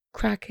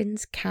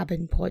 Kraken's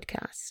Cabin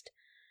podcast.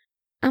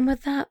 And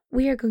with that,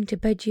 we are going to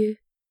bid you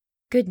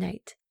good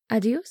night.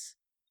 Adios.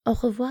 Au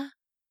revoir.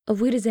 Auf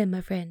Wiedersehen,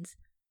 my friends.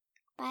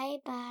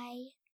 Bye-bye.